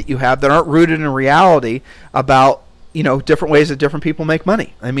thoughts that you have that aren't rooted in reality about different ways that different people make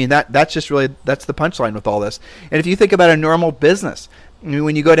money. I mean, that's just really, that's the punchline with all this. And if you think about a normal business,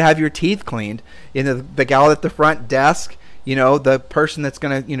 when you go to have your teeth cleaned, the gal at the front desk, the person that's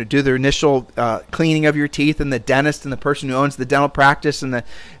going to do the initial cleaning of your teeth, and the dentist and the person who owns the dental practice, and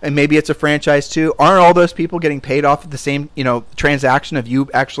maybe it's a franchise too, aren't all those people getting paid off of the same transaction of you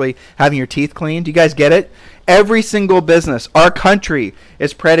actually having your teeth cleaned? Do you guys get it? Every single business, our country,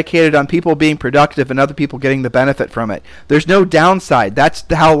 is predicated on people being productive and other people getting the benefit from it. There's no downside. That's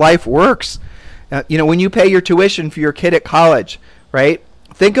how life works. When you pay your tuition for your kid at college, right?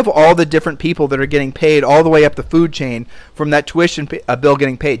 Think of all the different people that are getting paid all the way up the food chain from that tuition bill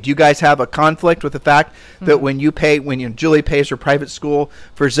getting paid. Do you guys have a conflict with the fact that when Julie pays her private school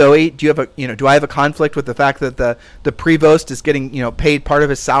for Zoe, do I have a conflict with the fact that the prevost is getting paid part of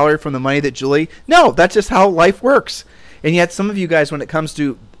his salary from the money that Julie? No, that's just how life works. And yet some of you guys, when it comes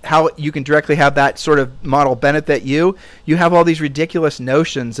to how you can directly have that sort of model benefit you have all these ridiculous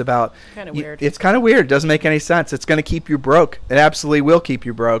notions about. Kind of weird. It's kind of weird. It doesn't make any sense. It's going to keep you broke. It absolutely will keep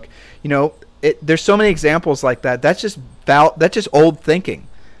you broke. There's so many examples like that. That's just old thinking.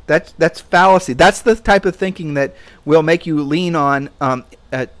 That's fallacy. That's the type of thinking that will make you lean on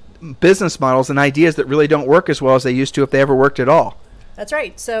business models and ideas that really don't work as well as they used to if they ever worked at all. That's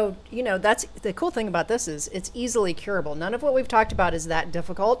right. So, that's the cool thing about this is it's easily curable. None of what we've talked about is that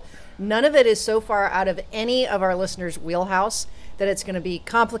difficult. None of it is so far out of any of our listeners' wheelhouse that it's going to be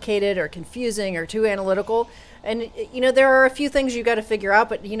complicated or confusing or too analytical. And, there are a few things you got to figure out,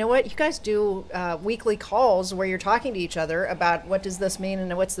 but you know what? You guys do weekly calls where you're talking to each other about what does this mean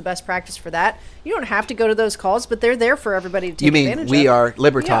and what's the best practice for that. You don't have to go to those calls, but they're there for everybody to take advantage of. You mean we are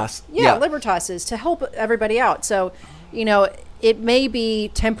Libertas? Yeah, Libertas is to help everybody out. So, it may be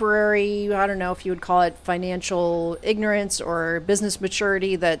temporary. I don't know if you would call it financial ignorance or business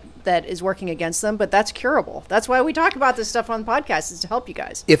maturity that is working against them, but that's curable. That's why we talk about this stuff on podcasts, is to help you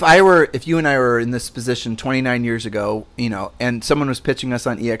guys. If you and I were in this position 29 years ago, and someone was pitching us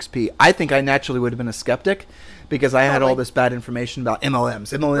on EXP, I think I naturally would have been a skeptic, because I had all this bad information about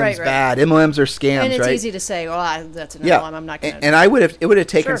MLMs. MLMs bad. MLMs are scams, and it's right? easy to say, well, that's an MLM. I'm not going to. And it would have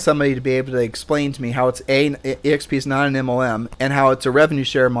taken somebody to be able to explain to me how EXP is not an MLM, and how it's a revenue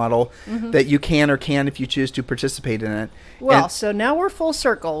share model that you can or can't, if you choose to, participate in it. Well, so now we're full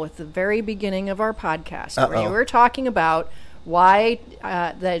circle with the very beginning of our podcast, where you were talking about why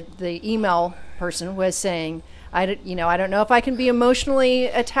the email person was saying, I don't know if I can be emotionally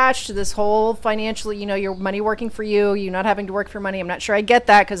attached to this whole financially, your money working for you, you not having to work for money. I'm not sure I get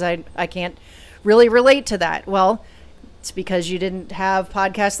that, because I can't really relate to that. Well, it's because you didn't have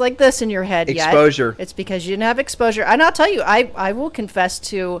podcasts like this in your head yet. Exposure. It's because you didn't have exposure. And I'll tell you, I will confess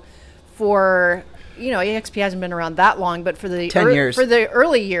to, for, EXP hasn't been around that long, but for the 10 years. For the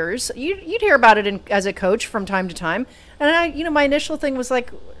early years, you'd hear about it as a coach from time to time. And my initial thing was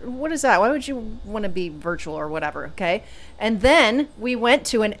like, what is that? Why would you want to be virtual or whatever? Okay. And then we went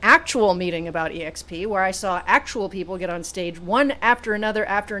to an actual meeting about EXP, where I saw actual people get on stage, one after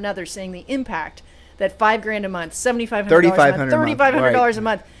another, saying the impact that $5,000 a month, $7,500 $3,500 a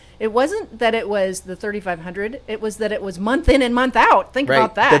month. It wasn't that it was the $3,500. It was that it was month in and month out. Think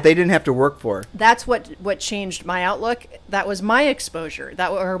about that. That they didn't have to work for. That's what changed my outlook. That was my exposure,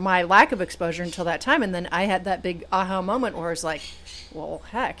 or my lack of exposure until that time. And then I had that big aha moment where I was like, well,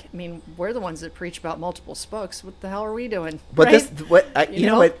 heck, I mean, we're the ones that preach about multiple spokes. What the hell are we doing? But right? you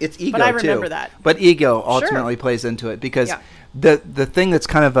know what? It's ego, but I remember that. But ego ultimately plays into it, because the thing that's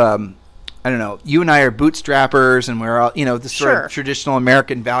kind of I don't know, you and I are bootstrappers, and we're all, the sort of traditional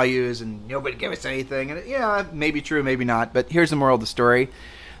American values, and nobody give us anything. And maybe true, maybe not. But here's the moral of the story.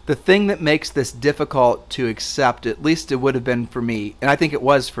 The thing that makes this difficult to accept, at least it would have been for me, and I think it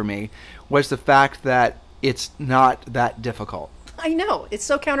was for me, was the fact that it's not that difficult. I know. It's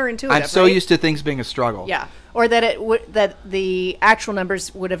so counterintuitive. I'm so used to things being a struggle. Yeah. Or that that the actual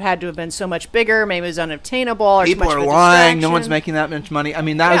numbers would have had to have been so much bigger. Maybe it was unobtainable. Or people are lying. No one's making that much money. I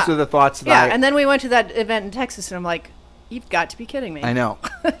mean, those are the thoughts that and then we went to that event in Texas, and I'm like, you've got to be kidding me. I know.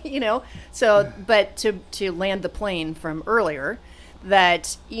 So, but to land the plane from earlier,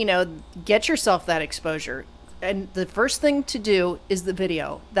 that, get yourself that exposure. And the first thing to do is the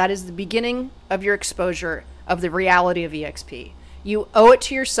video. That is the beginning of your exposure of the reality of EXP. You owe it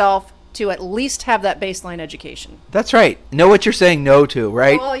to yourself to at least have that baseline education. That's right. Know what you're saying no to,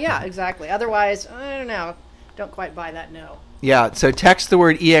 right? Well, yeah, exactly. Otherwise, I don't know. Don't quite buy that no. Yeah, so text the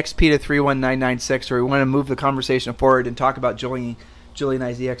word EXP to 31996, or we want to move the conversation forward and talk about Julie and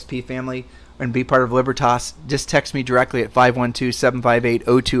I's EXP family and be part of Libertas. Just text me directly at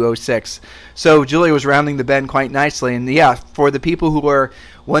 512-758-0206. So Julie was rounding the bend quite nicely. And yeah, for the people who are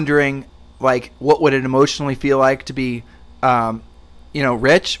wondering, like, what would it emotionally feel like to be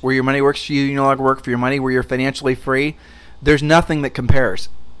rich, where your money works for you, you no longer work for your money, where you're financially free, there's nothing that compares.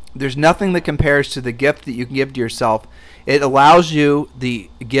 There's nothing that compares to the gift that you can give to yourself. It allows you the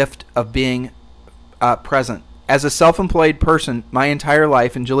gift of being present. As a self-employed person, my entire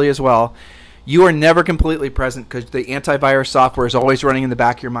life, and Julie as well, you are never completely present, because the antivirus software is always running in the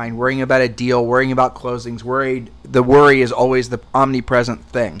back of your mind, worrying about a deal, worrying about closings, the worry is always the omnipresent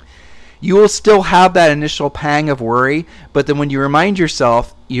thing. You will still have that initial pang of worry, but then when you remind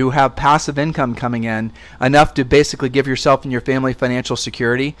yourself you have passive income coming in, enough to basically give yourself and your family financial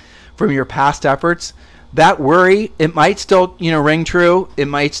security from your past efforts, that worry, it might still, ring true. It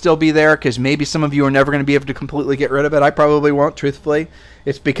might still be there, because maybe some of you are never going to be able to completely get rid of it. I probably won't, truthfully.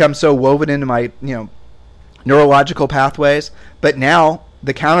 It's become so woven into my, neurological pathways. But now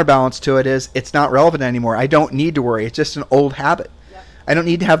the counterbalance to it is it's not relevant anymore. I don't need to worry. It's just an old habit. I don't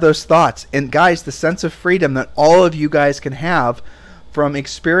need to have those thoughts. And guys, the sense of freedom that all of you guys can have from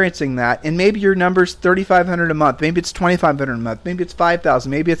experiencing that, and maybe your number's $3,500 a month, maybe it's $2,500 a month, maybe it's $5,000,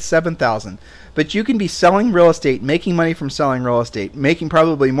 maybe it's $7,000, but you can be selling real estate, making money from selling real estate, making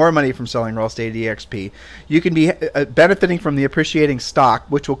probably more money from selling real estate at EXP. You can be benefiting from the appreciating stock,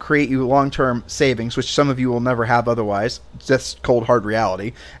 which will create you long-term savings, which some of you will never have otherwise. It's just cold hard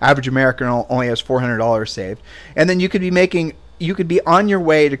reality. Average American only has $400 saved, and then you could be on your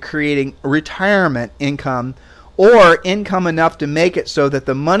way to creating retirement income, or income enough to make it so that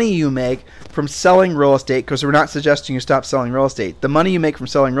the money you make from selling real estate, because we're not suggesting you stop selling real estate, the money you make from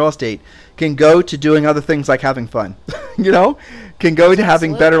selling real estate can go to doing other things like having fun, can go to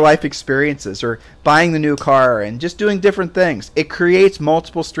having better life experiences or buying the new car and just doing different things. It creates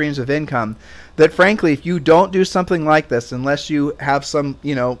multiple streams of income that, frankly, if you don't do something like this, unless you have some,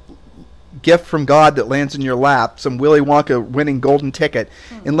 gift from God that lands in your lap, some Willy Wonka winning golden ticket,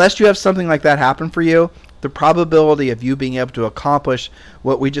 unless you have something like that happen for you, the probability of you being able to accomplish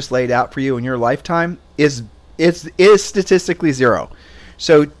what we just laid out for you in your lifetime is statistically zero.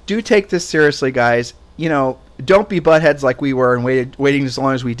 So do take this seriously, guys. Don't be buttheads like we were and waiting as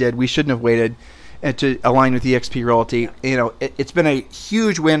long as we did. We shouldn't have waited to align with eXp Realty. It's been a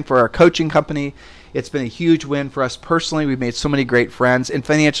huge win for our coaching company. It's been a huge win for us personally. We've made so many great friends, and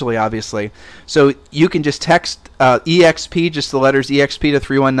financially, obviously. So you can just text EXP, just the letters EXP to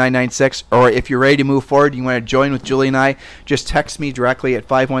 31996, or if you're ready to move forward, you want to join with Julie and I, just text me directly at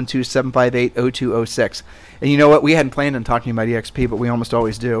 512-758-0206. And you know what? We hadn't planned on talking about EXP, but we almost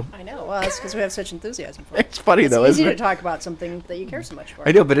always do. I know. Well, it's because we have such enthusiasm for it. It's funny, though, isn't it? It's easy to talk about something that you care so much for.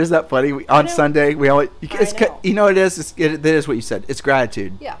 I know, but is that funny? On Sunday, we always... You know what it is? It is what you said. It's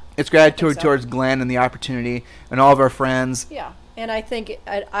gratitude. Yeah. It's gratitude towards Glenn and the opportunity and all of our friends. Yeah. And I think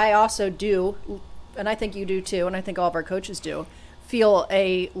I also do, and I think you do too, and I think all of our coaches do, feel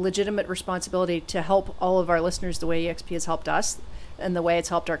a legitimate responsibility to help all of our listeners the way eXp has helped us and the way it's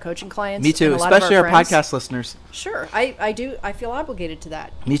helped our coaching clients. Me too, especially our podcast listeners. Sure. I do. I feel obligated to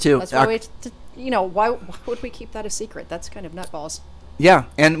that. Me too. That's why why would we keep that a secret? That's kind of nutballs. Yeah,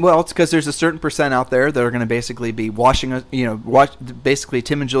 and well, it's because there's a certain percent out there that are going to basically be basically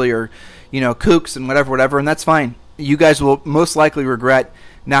Tim and Julie are, kooks and whatever, and that's fine. You guys will most likely regret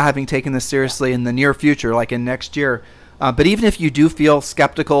not having taken this seriously in the near future, like in next year. But even if you do feel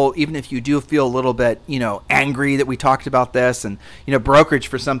skeptical, even if you do feel a little bit, angry that we talked about this, and brokerage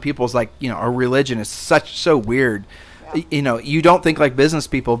for some people is like, our religion is so weird. Yeah. You don't think like business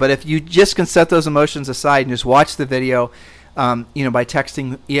people, but if you just can set those emotions aside and just watch the video, by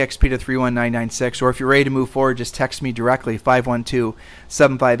texting EXP to 31996, or if you're ready to move forward, just text me directly,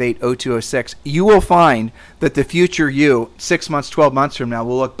 512-758-0206. You will find that the future you, 6 months, 12 months from now,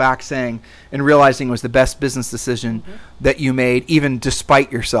 will look back saying and realizing it was the best business decision that you made, even despite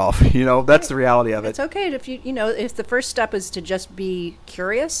yourself. That's the reality of it. It's okay if if the first step is to just be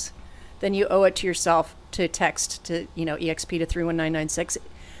curious, then you owe it to yourself to text to, EXP to 31996.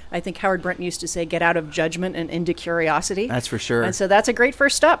 I think Howard Brent used to say, get out of judgment and into curiosity. That's for sure. And so that's a great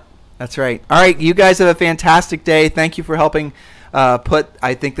first step. That's right. All right. You guys have a fantastic day. Thank you for helping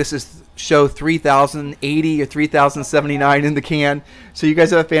I think this is show 3080 or 3079 in the can. So you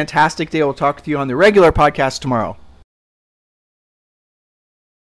guys have a fantastic day. We'll talk to you on the regular podcast tomorrow.